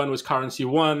blockchain B1 was currency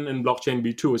 1 and blockchain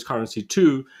B2 was currency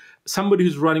 2. Somebody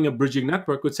who's running a bridging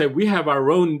network would say, we have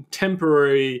our own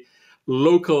temporary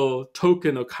local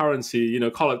token or currency,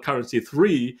 call it currency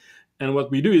 3. And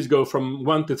what we do is go from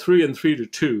 1 to 3 and 3 to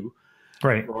 2.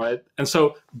 Right. And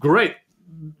so, great.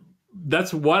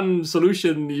 That's one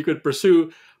solution you could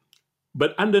pursue.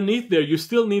 But underneath there, you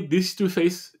still need these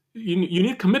two-phase. You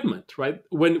need commitment, right?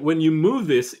 When you move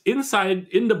this inside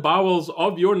in the bowels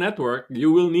of your network,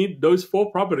 you will need those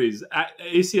 4 properties,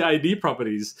 ACID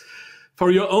properties, for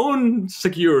your own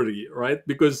security, right?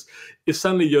 Because if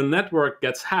suddenly your network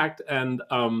gets hacked and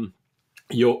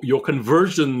your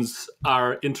conversions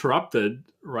are interrupted,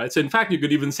 right? So in fact, you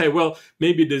could even say, well,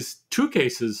 maybe there's 2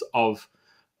 cases of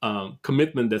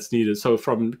commitment that's needed. So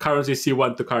from currency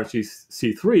C1 to currency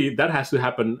C3, that has to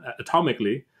happen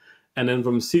atomically. And then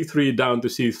from C3 down to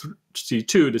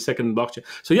C2, the second blockchain.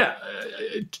 So yeah,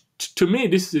 to me,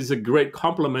 this is a great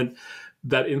complement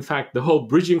that in fact, the whole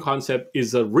bridging concept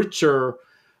is a richer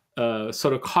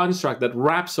sort of construct that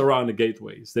wraps around the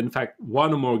gateways. In fact,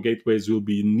 one or more gateways will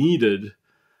be needed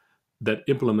that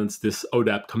implements this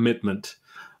ODAP commitment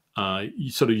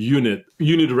sort of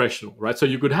unidirectional, right? So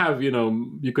you could have,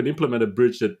 you could implement a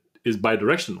bridge that is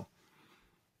bidirectional.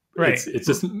 Right.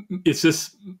 It's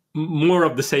just more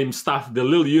of the same stuff, the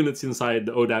little units inside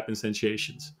the ODAP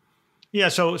instantiations. Yeah.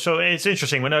 So it's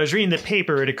interesting. When I was reading the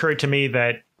paper, it occurred to me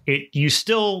that you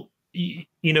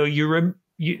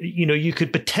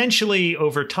could potentially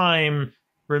over time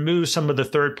remove some of the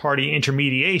third-party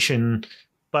intermediation,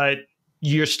 but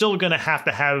you're still going to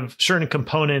have certain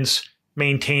components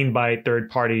maintained by third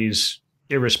parties,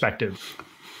 irrespective.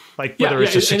 Like whether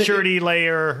it's a security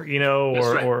layer, or you know.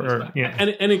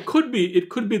 And it could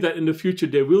be that in the future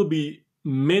there will be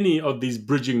many of these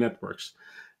bridging networks,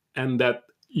 and that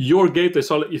your gateway.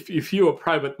 So if you're a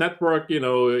private network,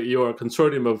 you're a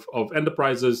consortium of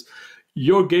enterprises,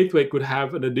 your gateway could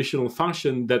have an additional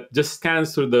function that just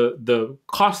scans through the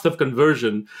cost of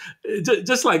conversion,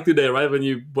 just like today, right? When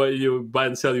you buy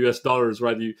and sell US dollars,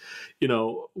 right?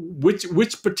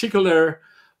 Which particular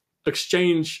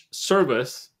exchange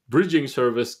service, bridging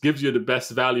service, gives you the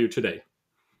best value today,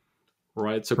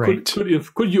 right? So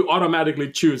could you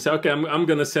automatically choose, say, okay, I'm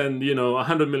going to send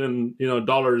 $100 million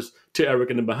dollars to Eric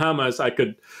in the Bahamas. I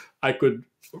could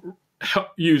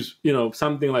use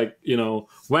something like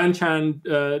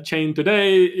Wanchan chain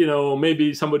today,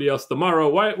 maybe somebody else tomorrow.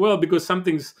 Why? Well, because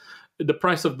the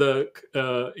price of the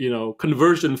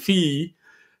conversion fee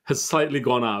has slightly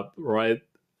gone up, right?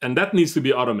 And that needs to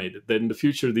be automated. Then in the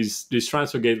future, these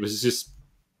transfer gateways just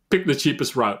pick the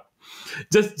cheapest route.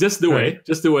 Just the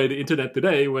way the internet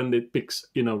today, when it picks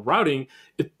routing,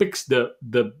 it picks the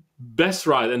best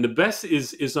route, and the best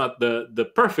is not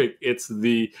the perfect. It's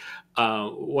the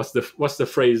what's the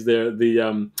phrase there?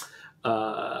 The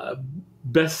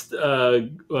best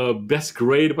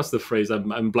grade. What's the phrase?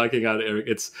 I'm blanking out, Eric.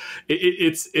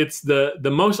 It's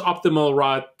the most optimal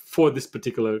route for this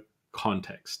particular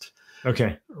context.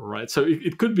 Okay. Right. So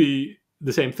it could be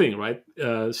the same thing, right?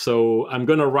 So I'm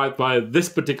going to route via this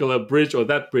particular bridge or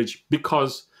that bridge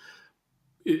because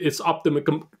it's optimal.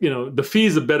 The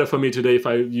fees are better for me today if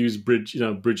I use bridge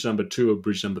number 2 or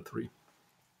bridge number 3.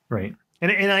 Right.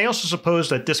 And I also suppose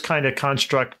that this kind of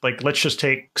construct, like let's just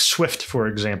take Swift, for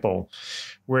example,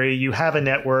 where you have a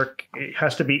network, it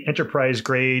has to be enterprise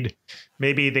grade.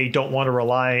 Maybe they don't want to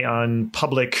rely on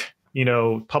public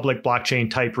blockchain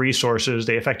type resources.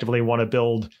 They effectively want to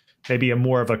build maybe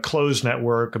more of a closed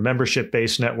network, a membership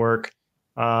based network.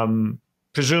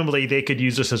 Presumably they could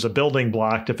use this as a building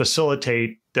block to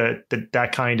facilitate that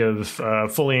kind of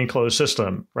fully enclosed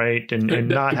system, right? And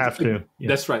not have to. Yeah.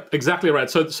 That's right. Exactly right.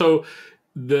 So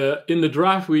in the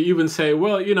draft, we even say,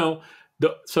 well,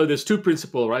 so there's 2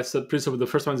 principles, right? So the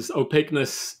first one is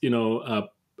opaqueness,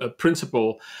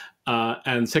 principle.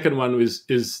 And second one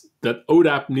is that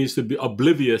ODAP needs to be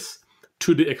oblivious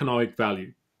to the economic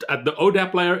value. At the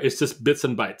ODAP layer, it's just bits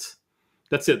and bytes.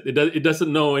 That's it. It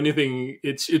doesn't know anything.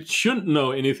 It shouldn't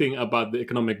know anything about the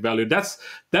economic value. That's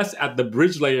at the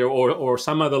bridge layer or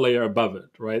some other layer above it,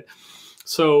 right?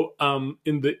 So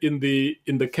in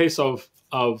the case of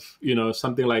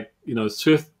something like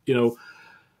Swift, you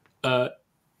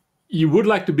would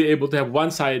like to be able to have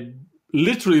one side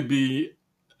literally be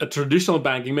a traditional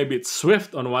banking. Maybe it's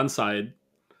Swift on one side,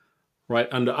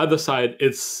 right? On the other side,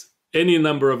 it's any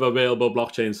number of available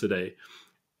blockchains today.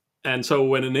 And so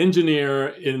when an engineer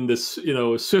in this,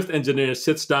 Swift engineer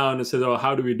sits down and says, oh,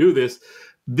 how do we do this?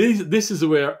 This is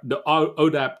where the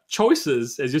ODAP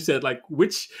choices, as you said, like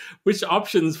which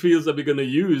options fields are we going to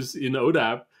use in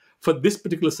ODAP for this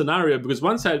particular scenario? Because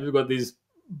one side we've got this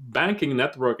banking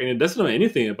network and it doesn't know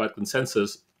anything about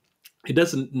consensus. It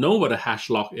doesn't know what a hash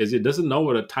lock is. It doesn't know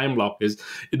what a time lock is.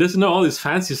 It doesn't know all this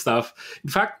fancy stuff. In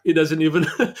fact, it doesn't even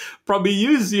probably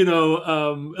use,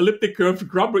 elliptic curve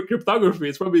cryptography.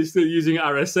 It's probably still using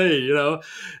RSA,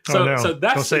 So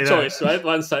that's the choice, right?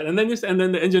 One side, and then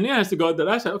the engineer has to go to the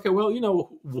other side. Okay, well,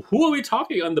 who are we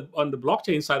talking on the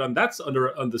blockchain side? On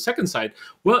the second side,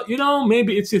 well,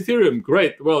 maybe it's Ethereum.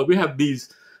 Great. Well, we have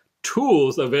these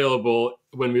tools available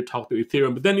when we talk to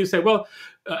Ethereum. But then you say, well,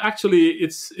 actually,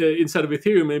 it's instead of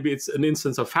Ethereum, maybe it's an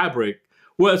instance of Fabric.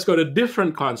 Well, it's got a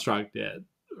different construct yet,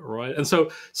 right? And so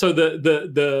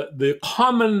the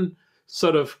common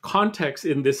sort of context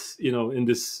in this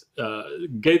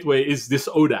gateway is this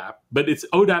ODAP, but it's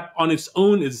ODAP on its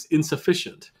own is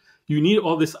insufficient. You need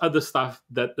all this other stuff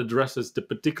that addresses the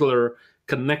particular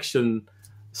connection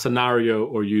scenario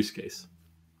or use case.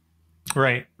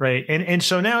 Right. And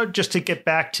so now just to get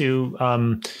back to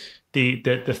the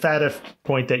FATF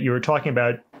point that you were talking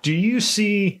about, do you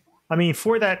see,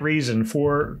 for that reason,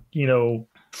 for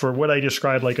what I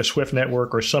described like a Swift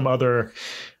network or some other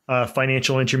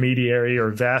financial intermediary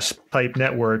or VASP type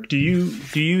network, do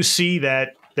you see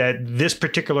that this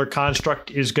particular construct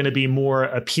is going to be more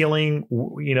appealing,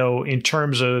 in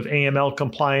terms of AML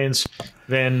compliance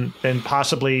than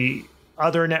possibly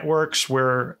other networks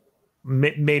where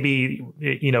maybe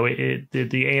the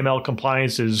AML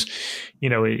compliance is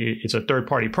it's a third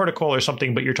party protocol or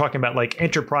something, but you're talking about like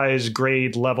enterprise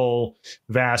grade level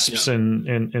VASPs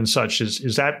and such.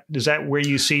 Is that where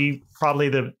you see probably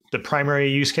the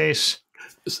primary use case?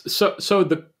 So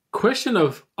the question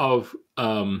of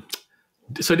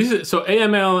So this is so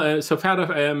AML, so FATF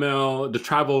AML, the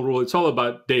travel rule. It's all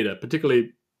about data,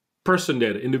 particularly person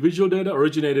data, individual data,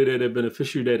 originator data,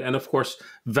 beneficiary data, and of course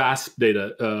VASP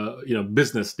data,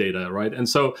 business data, right? And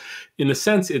so, in a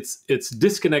sense, it's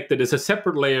disconnected. It's a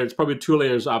separate layer. It's probably 2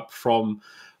 layers up from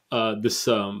what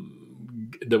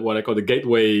I call the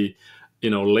gateway,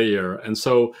 layer. And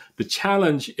so, the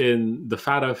challenge in the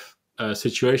FATF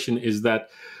situation is that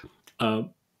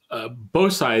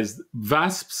both sides,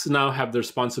 VASPs now have the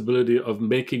responsibility of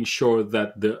making sure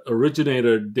that the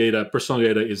originator data, personal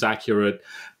data, is accurate,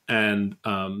 and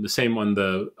the same on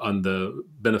the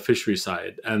beneficiary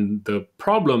side. And the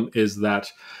problem is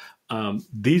that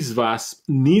these VASPs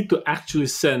need to actually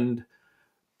send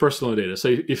personal data.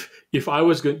 So if I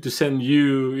was going to send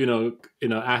you,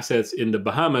 assets in the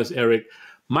Bahamas, Eric,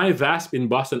 my VASP in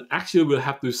Boston actually will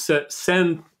have to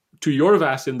send to your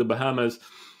VASP in the Bahamas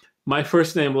my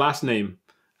first name, last name,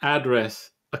 address,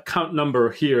 account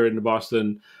number here in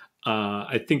Boston,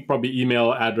 I think probably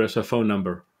email address or phone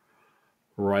number,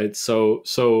 right? So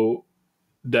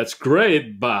that's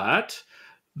great, but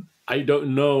I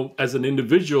don't know, as an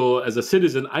individual, as a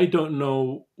citizen, I don't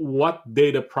know what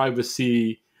data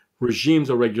privacy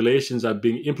regimes or regulations are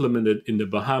being implemented in the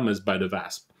Bahamas by the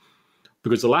VASP.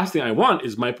 Because the last thing I want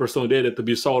is my personal data to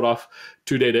be sold off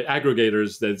to data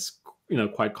aggregators that's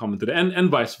quite common today, and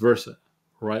vice versa,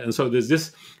 right? And so there's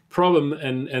this problem,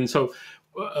 and so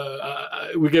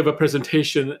we gave a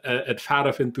presentation at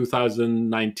FATF in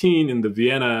 2019 in the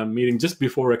Vienna meeting, just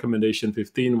before Recommendation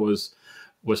 15 was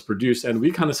produced, and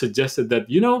we kind of suggested that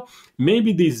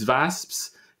maybe these VASPs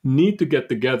need to get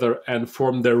together and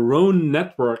form their own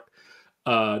network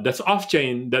that's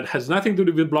off-chain, that has nothing to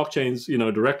do with blockchains,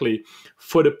 directly,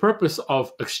 for the purpose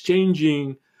of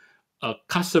exchanging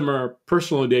customer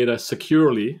personal data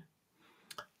securely,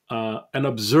 and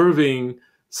observing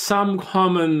some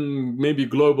common, maybe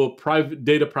global private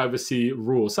data privacy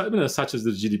rules, such as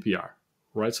the GDPR,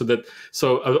 right? So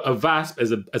a VASP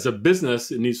as a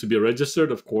business, it needs to be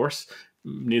registered, of course,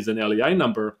 needs an LEI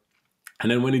number,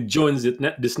 and then when it joins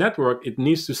this network, it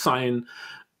needs to sign,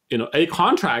 a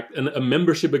contract and a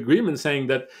membership agreement saying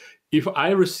that if I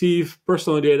receive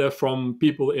personal data from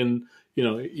people in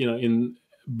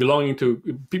belonging to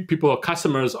people or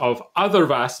customers of other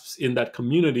VASPs in that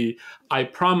community, I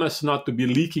promise not to be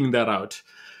leaking that out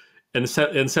and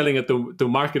selling it to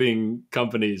marketing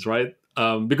companies, right?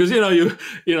 Because Eric,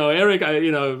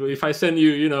 if I send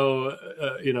you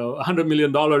 $100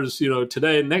 million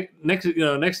today,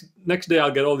 next day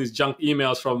I'll get all these junk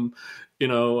emails from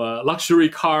luxury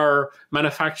car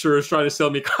manufacturers trying to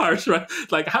sell me cars, right?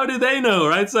 Like, how do they know,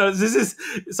 right? So this is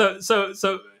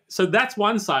so that's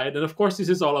one side. And of course, this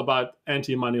is all about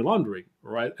anti-money laundering,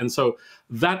 right? And so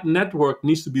that network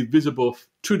needs to be visible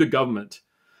to the government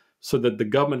so that the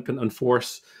government can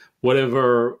enforce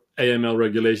whatever AML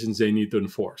regulations they need to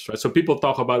enforce, right? So people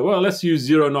talk about, well, let's use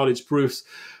zero knowledge proofs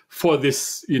for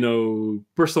this,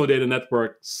 personal data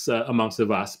networks amongst the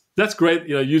VASP. That's great.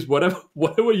 Use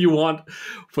whatever you want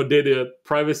for data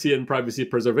privacy and privacy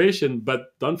preservation. But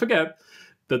don't forget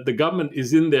that the government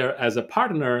is in there as a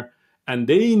partner, and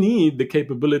they need the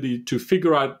capability to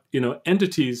figure out,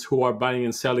 entities who are buying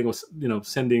and selling or,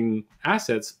 sending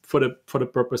assets for the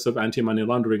purpose of anti-money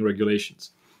laundering regulations.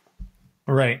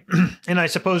 Right. And I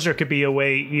suppose there could be a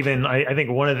way, even, I think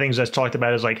one of the things that's talked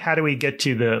about is like, how do we get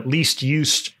to the least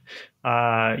used,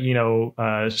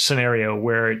 scenario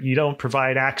where you don't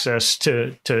provide access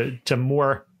to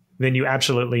more than you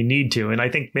absolutely need to. And I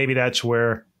think maybe that's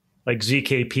where like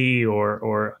ZKP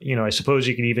or I suppose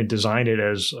you could even design it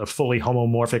as a fully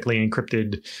homomorphically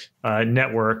encrypted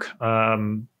network.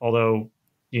 Although,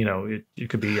 it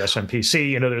could be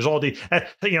SMPC, there's all the,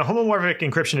 homomorphic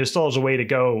encryption is still as a way to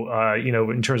go,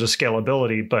 in terms of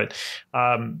scalability, but,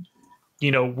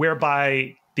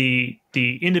 whereby the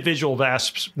individual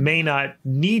VASPs may not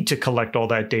need to collect all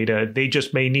that data. They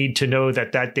just may need to know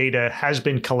that that data has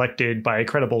been collected by a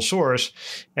credible source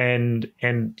and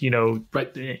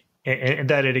right. And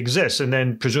that it exists. And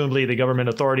then presumably the government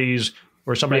authorities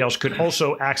or somebody else could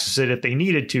also access it if they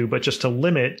needed to, but just to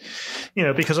limit,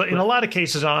 because in a lot of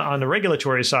cases on the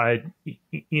regulatory side,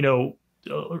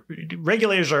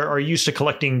 regulators are used to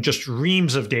collecting just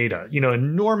reams of data,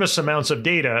 enormous amounts of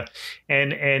data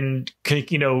and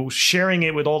sharing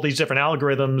it with all these different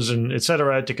algorithms and et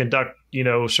cetera to conduct,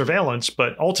 surveillance.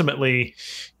 But ultimately,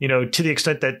 to the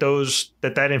extent that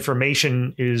that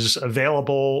information is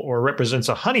available or represents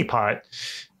a honeypot,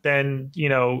 then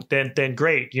then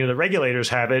great. The regulators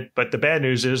have it, but the bad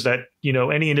news is that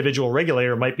any individual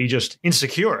regulator might be just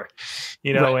insecure,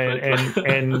 and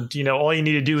all you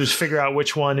need to do is figure out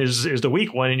which one is the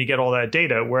weak one, and you get all that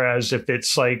data. Whereas if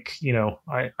it's like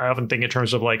I often think in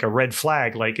terms of like a red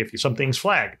flag, like if something's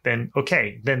flagged, then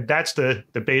okay, then that's the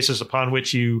basis upon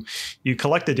which you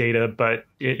collect the data. But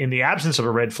in the absence of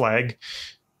a red flag,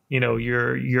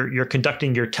 you're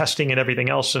conducting your testing and everything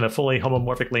else in a fully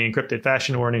homomorphically encrypted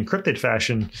fashion or an encrypted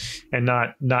fashion, and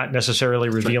not necessarily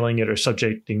revealing it or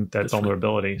subjecting that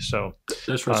vulnerability. So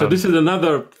that's right. So this is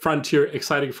another frontier,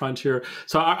 exciting frontier.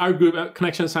 So our group,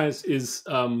 Connection Science, is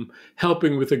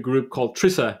helping with a group called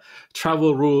TRISA,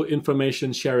 Travel Rule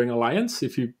Information Sharing Alliance.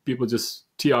 If people just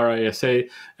TRISA,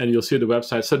 and you'll see the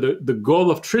website. So the goal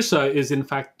of TRISA is in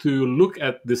fact to look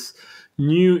at this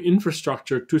new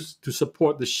infrastructure to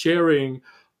support the sharing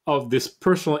of this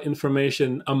personal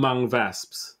information among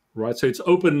VASPs, right? So it's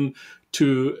open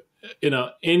to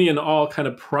any and all kind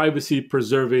of privacy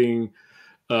preserving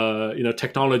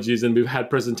technologies, and we've had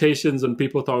presentations and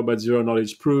people talking about zero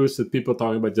knowledge proofs, and people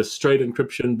talking about just straight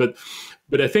encryption.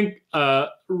 But I think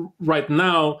right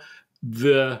now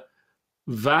the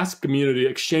VASP community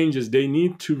exchanges, they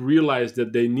need to realize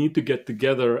that they need to get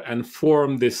together and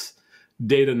form this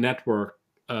data network,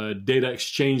 data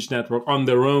exchange network on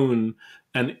their own,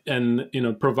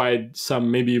 and provide some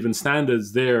maybe even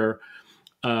standards there,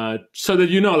 so that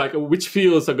like which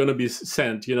fields are going to be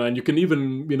sent, and you can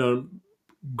even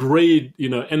grade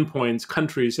endpoints,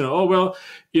 countries.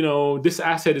 This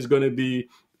asset is going to be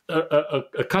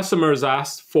a customer has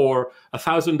asked for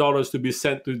 $1,000 to be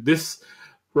sent to this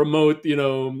remote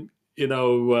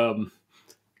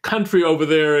country over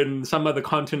there in some other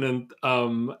continent,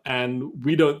 and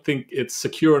we don't think it's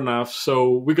secure enough,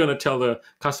 so we're going to tell the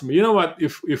customer, you know what,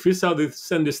 if we send this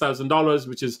 $1,000,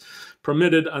 which is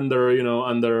permitted under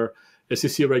under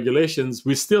SEC regulations,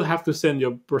 we still have to send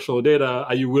your personal data.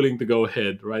 Are you willing to go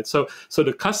ahead, right? So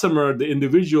the customer, the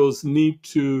individuals need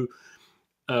to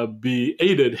be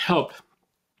aided, helped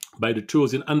by the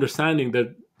tools in understanding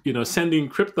that sending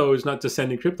crypto is not just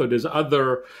sending crypto. There's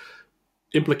other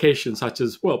implications, such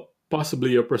as,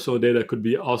 possibly your personal data could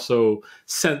be also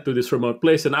sent to this remote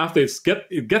place, and after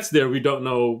it gets there, we don't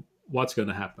know what's going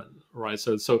to happen, right?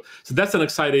 So that's an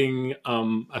exciting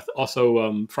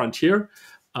also frontier,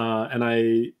 and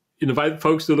I invite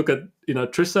folks to look at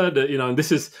TRISA. And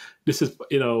this is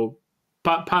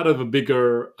part of a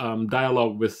bigger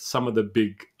dialogue with some of the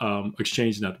big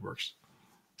exchange networks.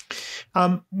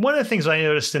 One of the things I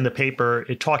noticed in the paper,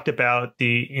 it talked about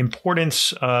the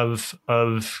importance of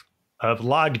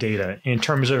log data in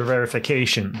terms of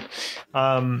verification.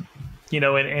 And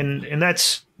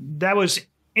that was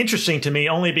interesting to me,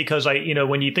 only because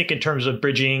when you think in terms of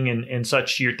bridging and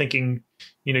such, you're thinking,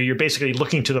 you're basically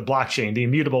looking to the blockchain, the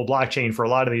immutable blockchain, for a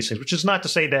lot of these things, which is not to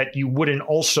say that you wouldn't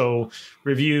also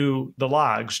review the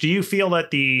logs. Do you feel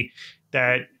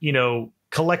that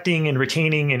collecting and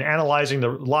retaining and analyzing the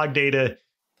log data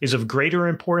is of greater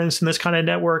importance in this kind of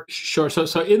network? Sure.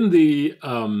 So in the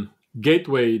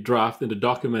gateway draft in the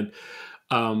document,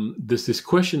 there's this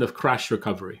question of crash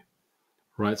recovery,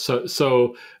 right? So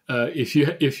if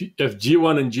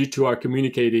G1 and G2 are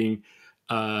communicating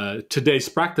today's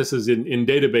practices in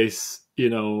database,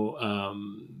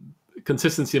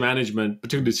 consistency management,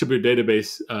 particularly distributed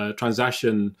database,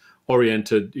 transaction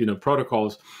oriented,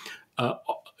 protocols.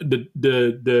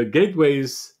 The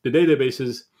gateways, the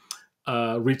databases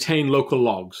retain local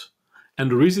logs. And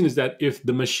the reason is that if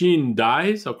the machine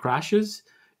dies or crashes,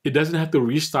 it doesn't have to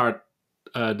restart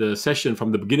the session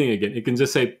from the beginning again. It can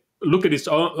just say, look at its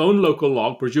own local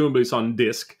log. Presumably it's on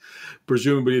disk.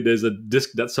 Presumably there's a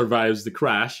disk that survives the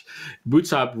crash.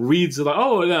 Boots up, reads like,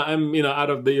 oh, yeah, I'm out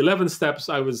of the 11 steps,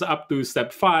 I was up to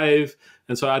step 5,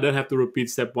 and so I don't have to repeat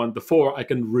step 1 to 4. I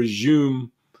can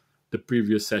resume the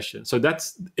previous session. So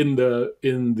that's in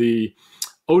the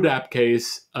ODAP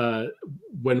case.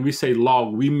 When we say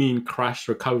log, we mean crash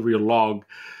recovery log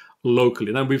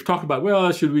locally. And we've talked about,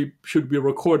 should we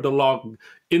record the log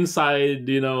inside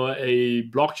a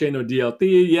blockchain or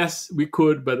DLT? Yes, we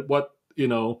could, but what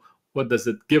does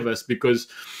it give us? Because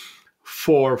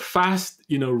for fast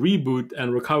reboot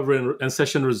and recovery and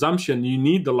session resumption, you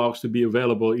need the logs to be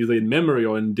available either in memory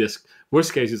or in disk.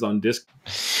 Worst case is on disk.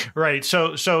 Right.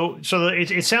 So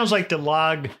it sounds like the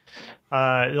log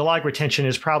retention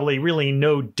is probably really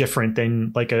no different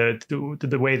than like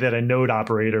the way that a node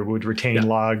operator would retain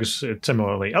logs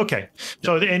similarly. Okay.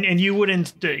 So and you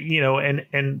wouldn't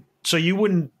so you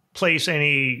wouldn't place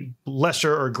any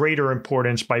lesser or greater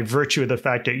importance by virtue of the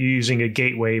fact that you're using a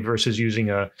gateway versus using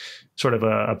a sort of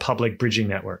a public bridging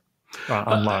network.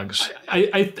 on logs?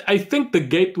 I think the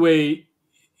gateway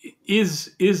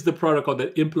is the protocol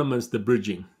that implements the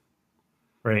bridging.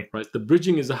 Right. The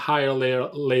bridging is a higher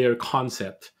layer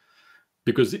concept,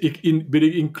 because it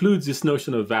includes this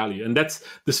notion of value, and that's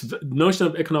this notion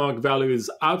of economic value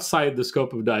is outside the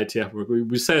scope of the IETF work.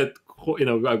 We said,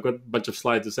 I've got a bunch of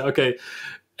slides to say, okay,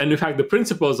 and in fact, the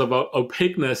principles of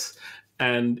opaqueness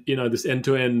and this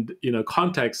end-to-end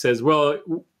context says, well,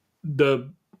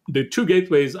 the two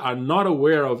gateways are not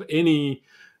aware of any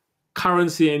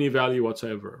currency, any value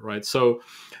whatsoever, right? So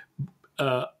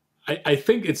I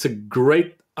think it's a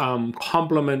great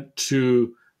complement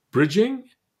to bridging.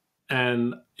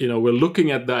 And we're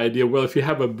looking at the idea, well, if you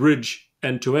have a bridge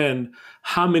end-to-end,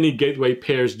 how many gateway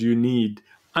pairs do you need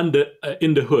in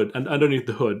the hood and underneath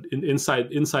the hood,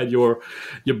 inside your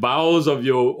bowels of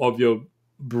your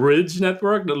bridge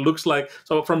network? That looks like,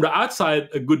 so from the outside,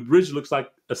 a good bridge looks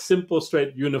like a simple,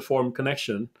 straight, uniform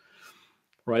connection,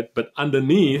 right? But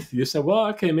underneath, you say, well,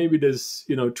 okay, maybe there's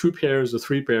 2 pairs or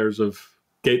 3 pairs of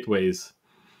gateways,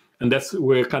 and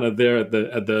we're kind of there at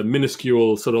the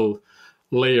minuscule sort of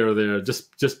layer there,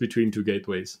 just between 2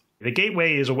 gateways. The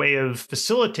gateway is a way of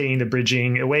facilitating the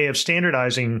bridging, a way of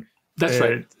standardizing. That's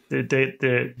right.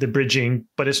 The bridging,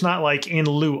 but it's not like in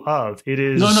lieu of. It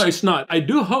is. No, it's not. I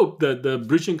do hope that the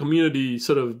bridging community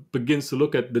sort of begins to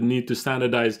look at the need to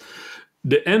standardize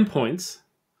the endpoints,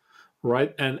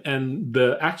 right, and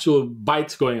the actual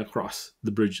bytes going across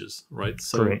the bridges, right?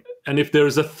 So, Great. And if there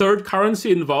is a third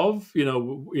currency involved,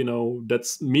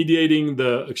 that's mediating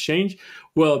the exchange,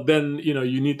 well, then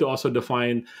you need to also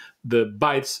define the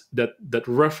bytes that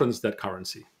reference that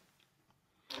currency.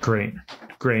 Great.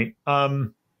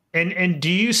 And do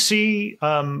you see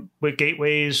with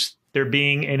gateways there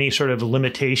being any sort of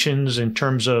limitations in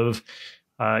terms of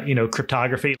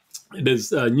cryptography?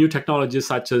 There's new technologies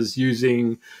such as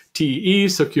using TEE,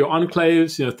 secure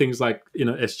enclaves, things like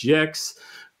SGX.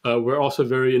 We're also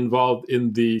very involved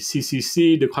in the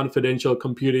CCC, the Confidential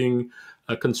Computing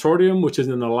Consortium, which is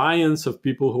an alliance of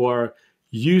people who are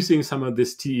using some of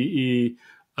this TEE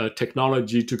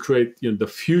technology to create the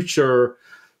future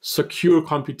secure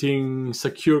computation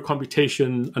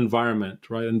environment,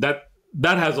 right? And that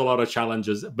has a lot of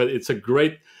challenges, but it's a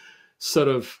great sort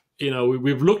of,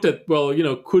 we've looked at, well,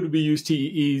 could we use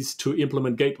TEEs to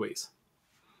implement gateways?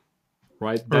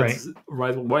 Right. That's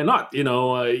right. Why not? In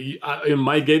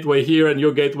my gateway here and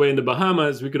your gateway in the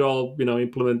Bahamas, we could all,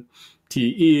 implement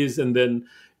TEEs, and then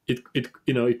it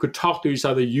could talk to each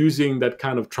other using that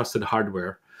kind of trusted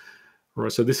hardware.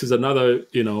 Right. So this is another,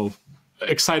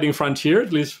 exciting frontier,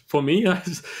 at least for me.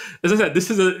 As I said,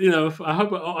 this is I hope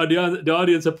the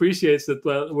audience appreciates that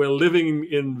we're living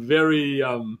in very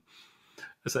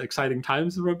exciting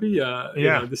times, Robbie.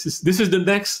 This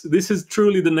is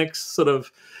truly the next sort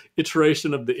of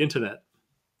iteration of the internet.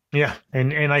 Yeah,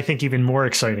 and I think even more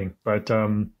exciting. But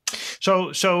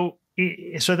so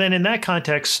then in that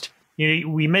context,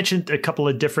 we mentioned a couple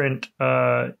of different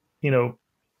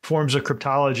forms of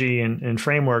cryptology and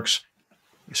frameworks.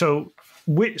 So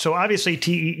obviously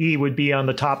TEE would be on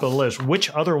the top of the list.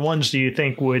 Which other ones do you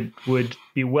think would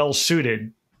be well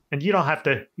suited? And you don't have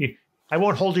to. I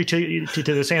won't hold you to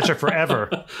this answer forever.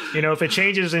 If it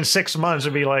changes in 6 months,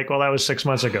 it'd be like, well, that was 6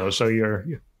 months ago. So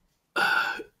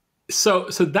So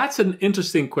that's an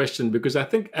interesting question, because I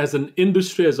think as an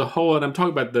industry as a whole, and I'm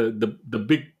talking about the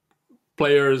big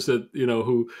players that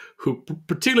who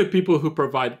particularly people who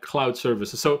provide cloud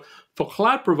services. So for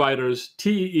cloud providers,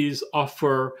 TEEs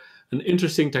offer an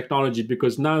interesting technology,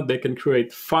 because now they can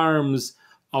create farms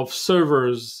of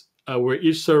servers where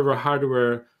each server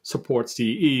hardware supports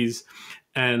TEEs,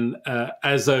 and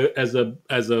as a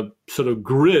sort of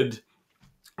grid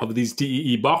of these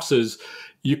TEE boxes,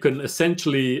 you can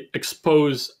essentially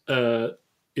expose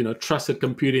trusted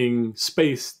computing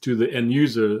space to the end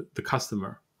user, the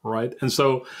customer, right? And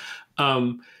so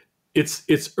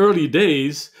it's early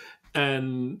days,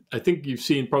 and I think you've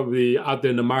seen probably out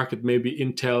there in the market maybe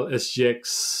Intel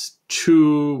SGX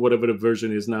 2, whatever the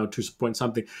version is now, 2 point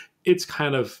something. It's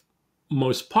kind of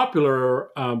most popular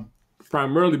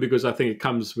primarily because I think it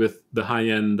comes with the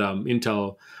high-end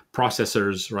Intel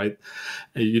processors, right?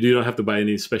 You don't have to buy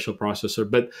any special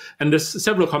processor, and there's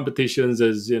several competitions,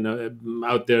 as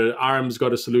out there. ARM's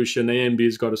got a solution,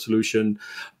 AMD's got a solution.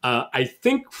 I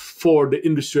think for the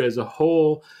industry as a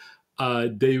whole,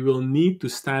 they will need to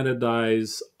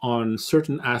standardize on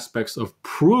certain aspects of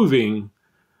proving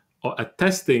or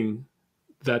attesting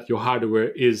that your hardware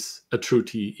is a true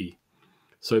TEE.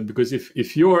 So because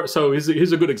if you're, so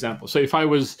here's a good example. So if I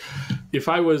was a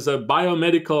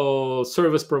biomedical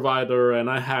service provider and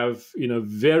I have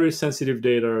very sensitive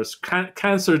data,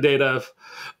 cancer data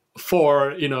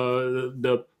for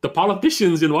the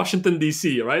politicians in Washington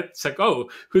D.C., right? It's like, oh,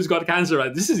 who's got cancer?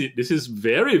 Right? This is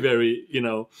very, very,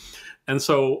 and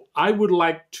so I would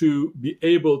like to be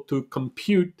able to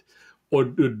compute or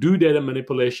do data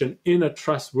manipulation in a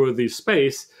trustworthy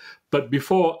space. But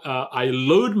before I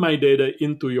load my data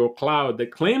into your cloud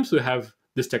that claims to have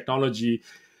this technology,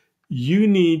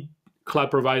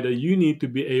 cloud provider, you need to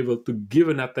be able to give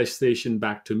an attestation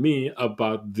back to me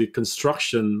about the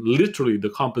construction, literally the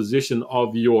composition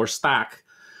of your stack,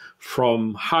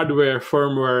 from hardware,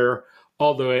 firmware,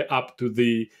 all the way up to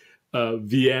the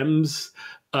VMs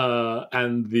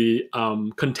and the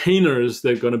containers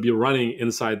that are going to be running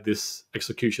inside this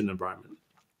execution environment.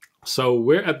 So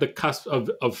we're at the cusp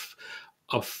of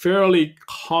a fairly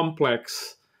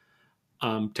complex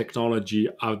technology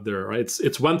out there, right?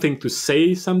 It's one thing to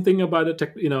say something about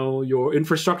your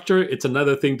infrastructure. It's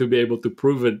another thing to be able to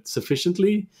prove it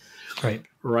sufficiently, right?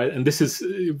 Right. And this is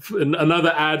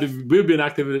another ad. We've been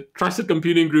active in a trusted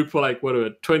computing group for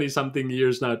 20 something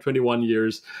years now, 21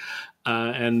 years,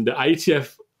 and the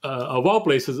IETF of all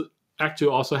places actually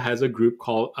also has a group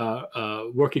called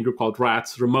working group called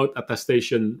RATS, Remote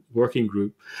Attestation Working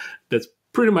Group. That's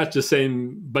pretty much the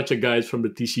same bunch of guys from the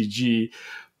TCG,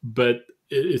 but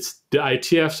it's the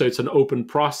IETF, so it's an open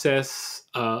process.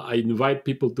 I invite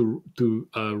people to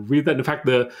read that. In fact,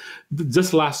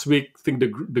 just last week, I think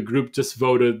the group just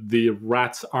voted the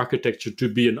RATS architecture to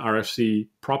be an RFC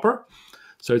proper.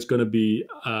 So it's going to be,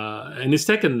 and it's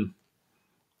taken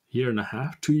a year and a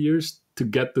half, 2 years to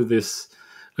get to this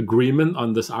agreement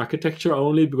on this architecture,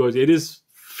 only because it is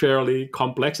fairly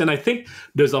complex. And I think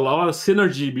there's a lot of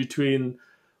synergy between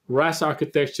RAS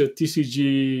architecture,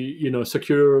 TCG,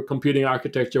 secure computing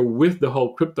architecture with the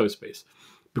whole crypto space,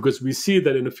 because we see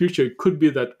that in the future, it could be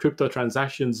that crypto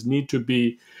transactions need to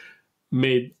be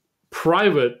made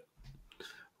private,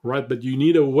 right? But you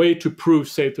need a way to prove,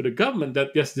 say, to the government that,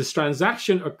 yes, this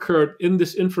transaction occurred in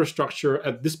this infrastructure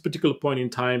at this particular point in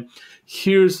time.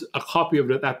 Here's a copy of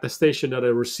that attestation that I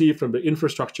received from the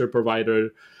infrastructure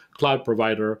provider, cloud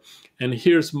provider, and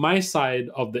here's my side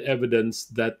of the evidence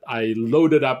that I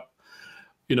loaded up,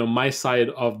 my side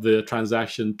of the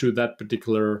transaction to that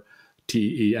particular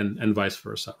TE and vice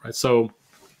versa, right? So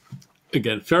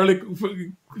again,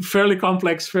 fairly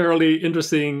complex, fairly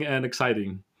interesting and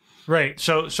exciting. Right.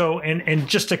 So and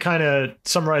just to kind of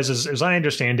summarize, as I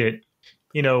understand it,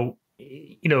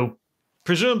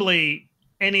 presumably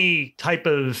any type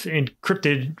of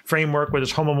encrypted framework, whether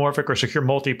it's homomorphic or secure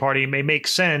multi-party, may make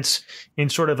sense in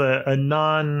sort of a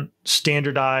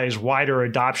non-standardized, wider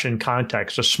adoption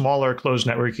context. A smaller closed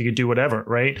network, you could do whatever,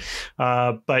 right?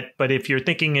 But if you're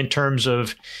thinking in terms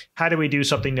of how do we do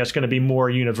something that's going to be more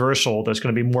universal, that's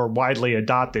going to be more widely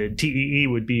adopted, TEE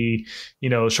would be,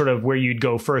 sort of where you'd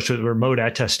go first with remote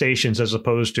attestations, as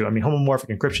opposed to,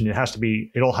 homomorphic encryption.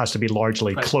 It all has to be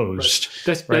largely closed.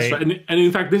 Right. That's right. And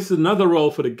in fact, this is another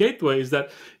role for the gateway, is that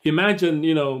imagine,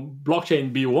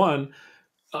 blockchain B1,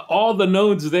 all the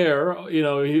nodes there,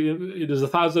 there's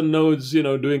 1,000 nodes,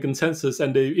 doing consensus,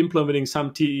 and they're implementing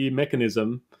some TE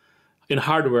mechanism in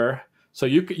hardware. So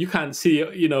you can't see,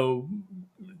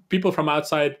 people from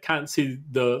outside can't see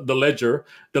the ledger.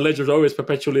 The ledger is always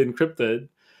perpetually encrypted,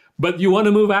 but you want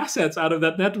to move assets out of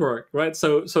that network, right?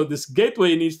 So this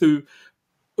gateway needs to,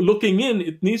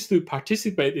 it needs to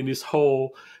participate in this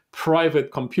whole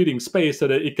private computing space so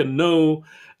that it can know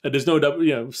that there's no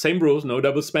double, same rules, no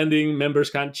double spending, members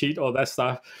can't cheat, all that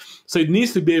stuff. So it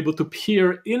needs to be able to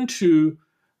peer into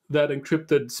that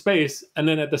encrypted space, and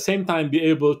then at the same time be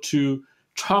able to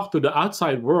talk to the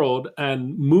outside world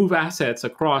and move assets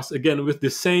across, again, with the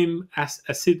same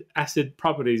acid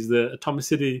properties, the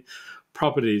atomicity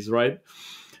properties, right?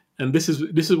 And this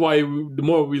is why the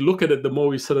more we look at it, the more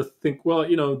we sort of think, well,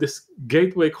 this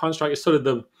gateway construct is sort of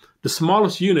the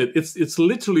smallest unit. It's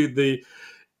literally the,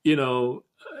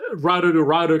 router to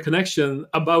router connection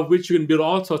above which you can build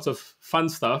all sorts of fun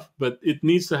stuff, but it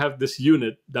needs to have this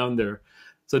unit down there.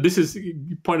 So this is,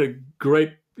 you point a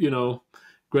great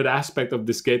aspect of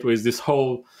this gateway is this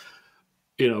whole,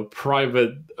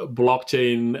 private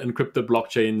blockchain, encrypted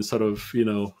blockchain sort of,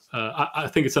 I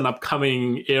think it's an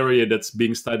upcoming area that's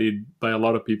being studied by a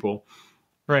lot of people.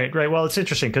 Right. Well, it's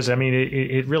interesting because,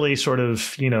 it really sort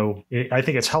of, I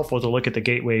think it's helpful to look at the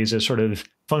gateways as sort of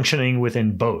functioning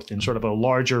within both in sort of a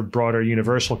larger, broader,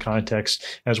 universal context,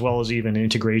 as well as even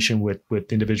integration with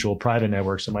individual private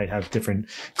networks that might have different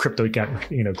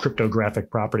cryptographic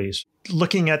properties.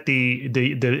 Looking at the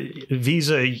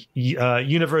Visa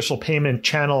Universal Payment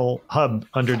Channel Hub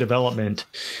under development,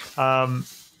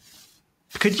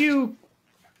 could you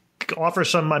offer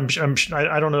some? I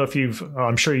don't know if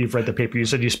I'm sure you've read the paper. You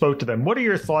said you spoke to them. What are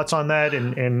your thoughts on that,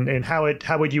 and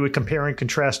how would you compare and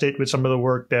contrast it with some of the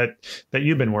work that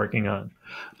you've been working on?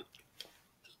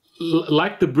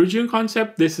 Like the bridging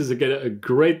concept, this is again a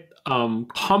great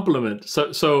complement.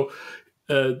 So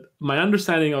my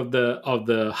understanding of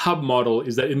the hub model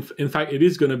is that in fact it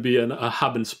is going to be a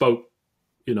hub and spoke,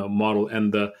 model,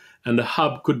 and the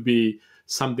hub could be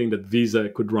something that Visa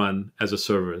could run as a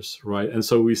service, right? And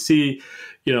so we see,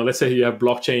 let's say you have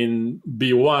blockchain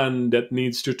B1 that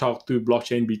needs to talk to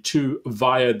blockchain B2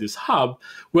 via this hub.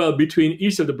 Well, between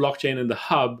each of the blockchain and the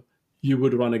hub, you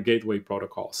would run a gateway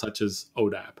protocol such as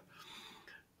ODAP,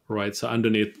 right? So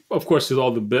underneath, of course, with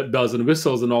all the bells and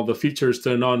whistles and all the features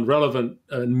that are non-relevant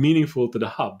and meaningful to the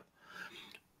hub.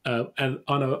 And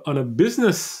on a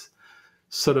business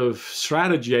sort of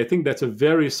strategy, I think that's a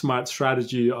very smart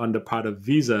strategy on the part of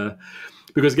Visa,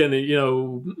 because again,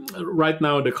 right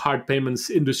now the card payments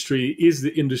industry is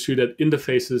the industry that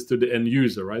interfaces to the end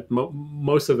user, right?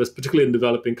 Most of us, particularly in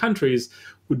developing countries,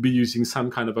 would be using some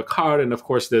kind of a card, and of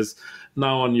course, there's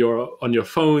now on your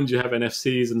phones you have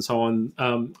NFCs and so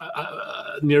on,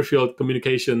 near field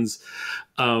communications.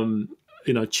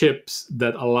 Chips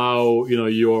that allow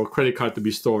your credit card to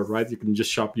be stored, right? You can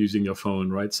just shop using your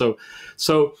phone, right? So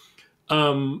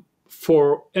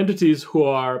for entities who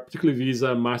are particularly Visa,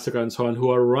 MasterCard, and so on,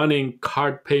 who are running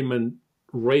card payment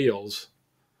rails,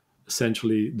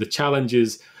 essentially the challenge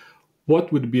is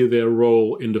what would be their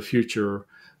role in the future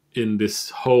in this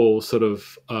whole sort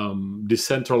of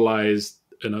decentralized,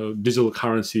 digital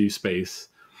currency space.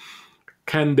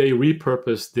 Can they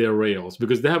repurpose their rails?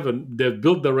 Because they've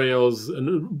built the rails,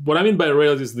 and what I mean by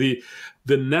rails is the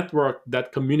network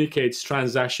that communicates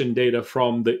transaction data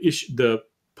from the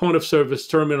point of service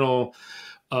terminal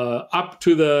up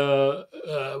to the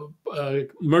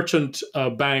merchant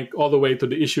bank, all the way to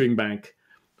the issuing bank.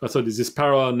 So there's this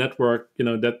parallel network,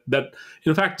 that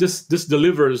in fact just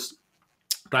delivers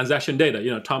transaction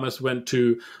data. Thomas went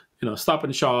to Stop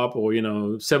and Shop or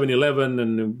 7-Eleven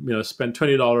and spent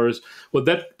 $20. Well,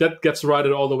 that gets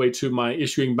routed all the way to my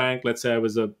issuing bank. Let's say I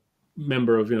was a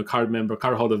member of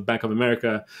cardholder of Bank of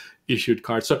America, issued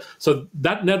cards. So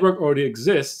that network already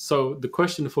exists. So the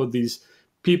question for these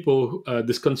people,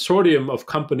 this consortium of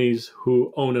companies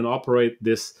who own and operate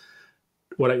this,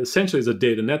 what essentially is a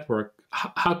data network,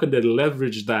 how can they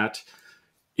leverage that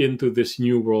into this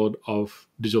new world of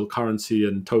digital currency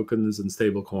and tokens and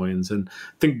stable coins? And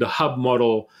I think the hub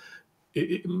model,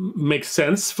 it makes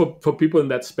sense for people in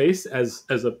that space as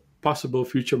a possible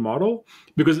future model,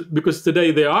 because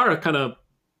today they are a kind of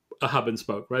a hub and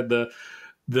spoke, right?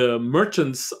 The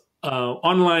merchants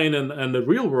online and the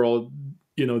real world,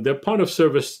 their point of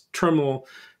service terminal,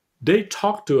 they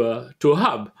talk to a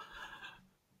hub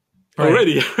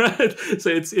already, right? So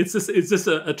it's just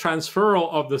a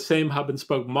transferal of the same hub and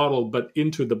spoke model, but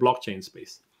into the blockchain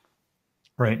space.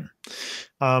 Right.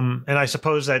 And I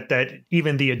suppose that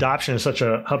even the adoption of such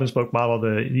a hub and spoke model,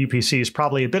 the UPC, is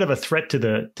probably a bit of a threat to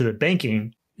the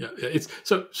banking. Yeah, it's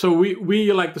so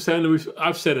we like to say, and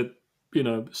I've said it,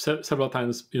 several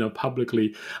times,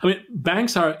 publicly. I mean,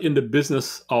 banks are in the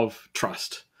business of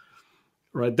trust,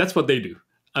 right? That's what they do.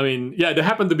 I mean, yeah, they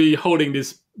happen to be holding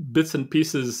these bits and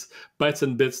pieces, bytes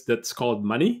and bits that's called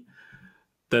money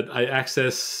that I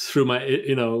access through my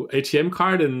ATM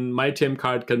card, and my ATM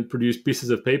card can produce pieces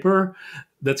of paper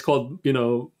that's called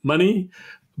money.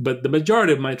 But the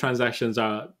majority of my transactions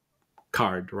are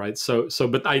card, right? So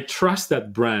but I trust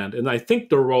that brand, and I think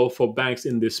the role for banks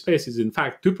in this space is in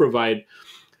fact to provide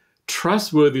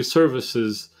trustworthy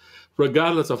services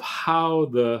regardless of how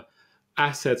the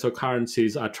assets or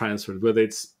currencies are transferred, whether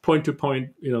it's point to point,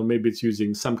 maybe it's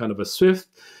using some kind of a SWIFT,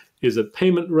 is it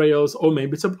payment rails, or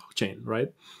maybe it's a blockchain,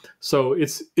 right? So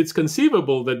it's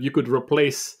conceivable that you could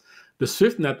replace the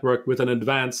SWIFT network with an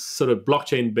advanced sort of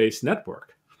blockchain-based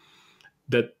network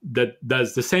that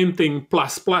does the same thing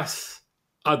plus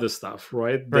other stuff,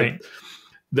 right? Right.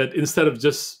 That instead of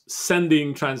just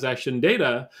sending transaction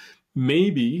data,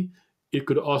 maybe it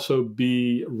could also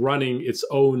be running its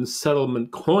own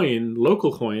settlement coin,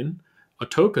 local coin, a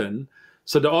token,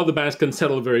 so that all the banks can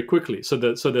settle very quickly. So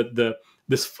that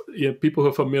people who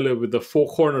are familiar with the four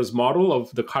corners model of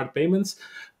the card payments,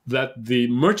 that the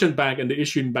merchant bank and the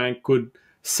issuing bank could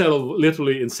settle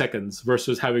literally in seconds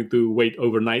versus having to wait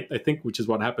overnight, I think, which is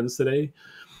what happens today,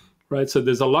 right? So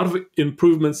there's a lot of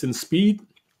improvements in speed.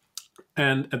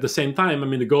 And at the same time, I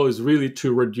mean, the goal is really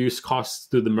to reduce costs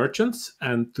to the merchants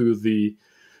and to the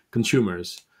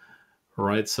consumers,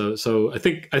 right? So I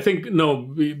think banks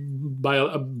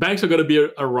are going to be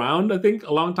around, I think,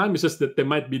 a long time. It's just that they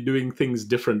might be doing things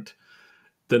different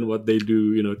than what they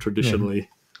do, traditionally.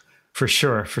 For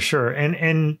sure, for sure.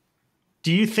 And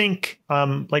do you think,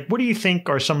 what do you think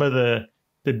are some of the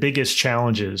biggest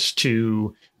challenges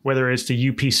to whether it's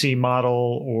the UPC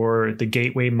model or the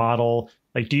gateway model?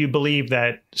 Like, do you believe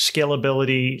that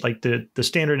scalability, like the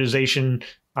standardization,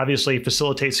 obviously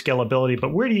facilitates scalability,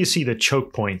 but where do you see the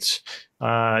choke points,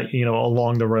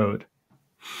 along the road?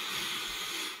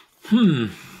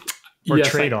 Or yes,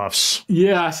 trade-offs?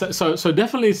 So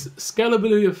definitely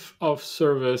scalability of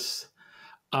service.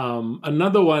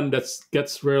 Another one that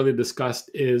gets rarely discussed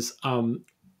is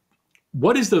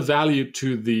what is the value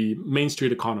to the Main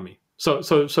Street economy? So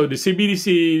the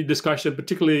CBDC discussion,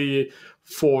 particularly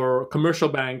for commercial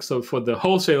banks, so for the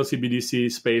wholesale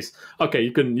CBDC space, okay,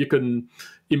 you can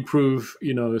improve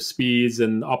speeds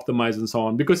and optimize and so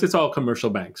on because it's all commercial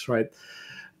banks, right?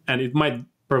 And it might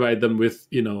provide them with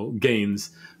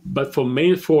gains, but for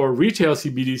retail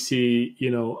CBDC,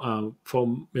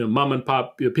 from mom and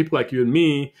pop people like you and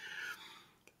me,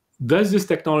 does this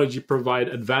technology provide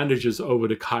advantages over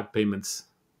the card payments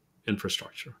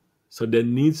infrastructure? So there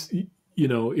needs,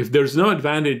 if there's no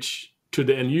advantage to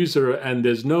the end user and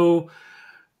there's no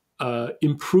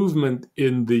improvement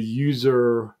in the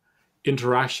user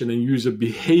interaction and user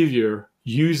behavior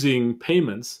using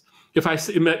payments, if I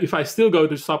still go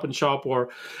to Stop and Shop or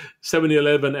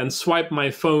 7-Eleven and swipe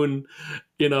my phone,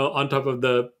 on top of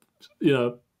the,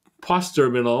 POS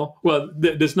terminal, well,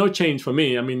 there's no change for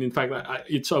me. I mean, in fact,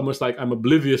 it's almost like I'm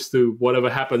oblivious to whatever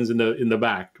happens in the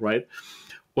back, right?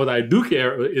 What I do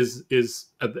care is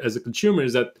as a consumer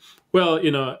is that, well,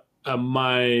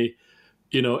 my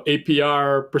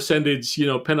APR percentage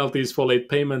penalties for late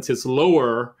payments is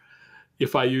lower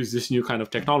if I use this new kind of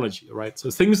technology, right? So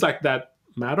things like that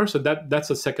matter. So that's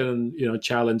a second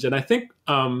challenge. And I think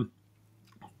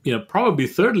probably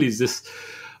thirdly is this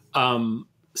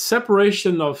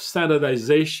separation of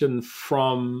standardization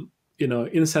from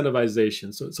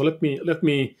incentivization. So let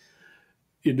me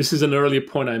this is an earlier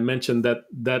point I mentioned that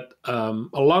a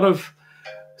lot of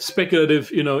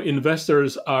speculative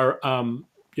investors are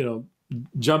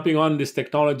jumping on these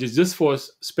technologies just for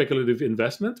speculative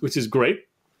investment, which is great,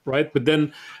 right? But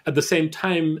then at the same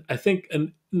time, I think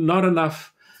not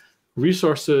enough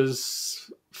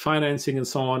resources, financing, and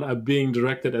so on are being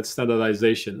directed at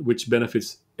standardization, which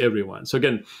benefits everyone. So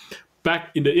again, back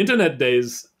in the internet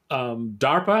days,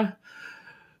 DARPA,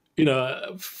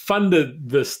 funded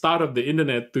the start of the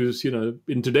internet to,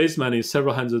 in today's money,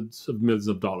 several hundreds of millions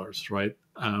of dollars, right?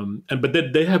 But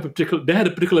they had a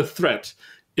particular threat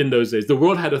in those days. The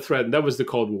world had a threat, and that was the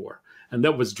Cold War, and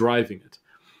that was driving it.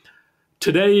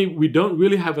 Today, we don't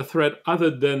really have a threat other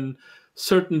than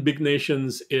certain big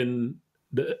nations in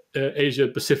the Asia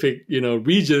Pacific,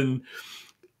 region,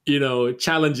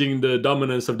 challenging the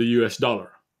dominance of the US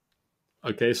dollar.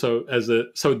 Okay, so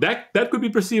that could be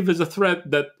perceived as a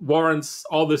threat that warrants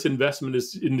all this investment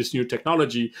in this new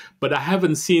technology, but I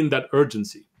haven't seen that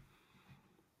urgency.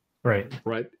 Right.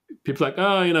 People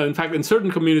are like, in fact, in certain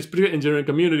communities, particularly engineering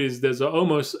communities, there's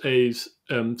almost a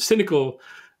cynical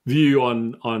view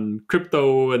on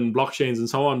crypto and blockchains and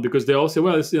so on, because they all say,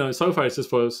 well, it's, so far it's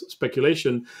just for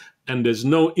speculation, and there's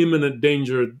no imminent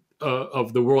danger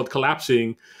of the world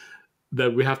collapsing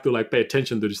that we have to pay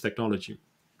attention to this technology.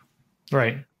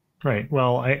 Right.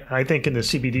 Well, I think in the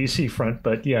CBDC front,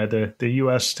 but yeah, the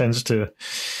U.S. tends to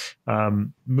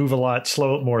move a lot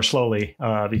more slowly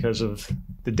because of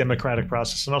the democratic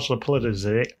process and also the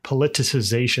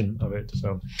politicization of it.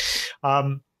 So,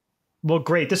 well,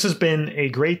 great. This has been a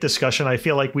great discussion. I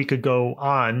feel like we could go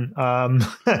on,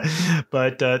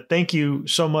 but thank you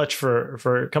so much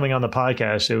for coming on the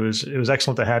podcast. It was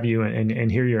excellent to have you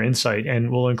and hear your insight.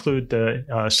 And we'll include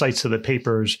the sites of the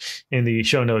papers in the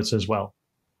show notes as well.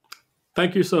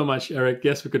 Thank you so much, Eric.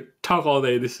 Yes, we could talk all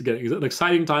day. This is an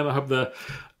exciting time. I hope the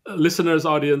listeners,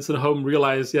 audience at home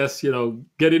realize, yes,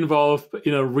 get involved,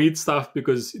 read stuff,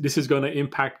 because this is going to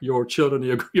impact your children,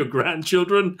 your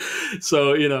grandchildren.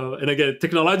 So, and again,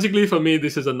 technologically for me,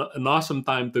 this is an awesome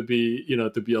time to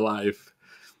be alive.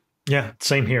 Yeah,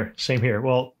 same here.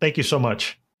 Well, thank you so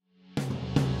much.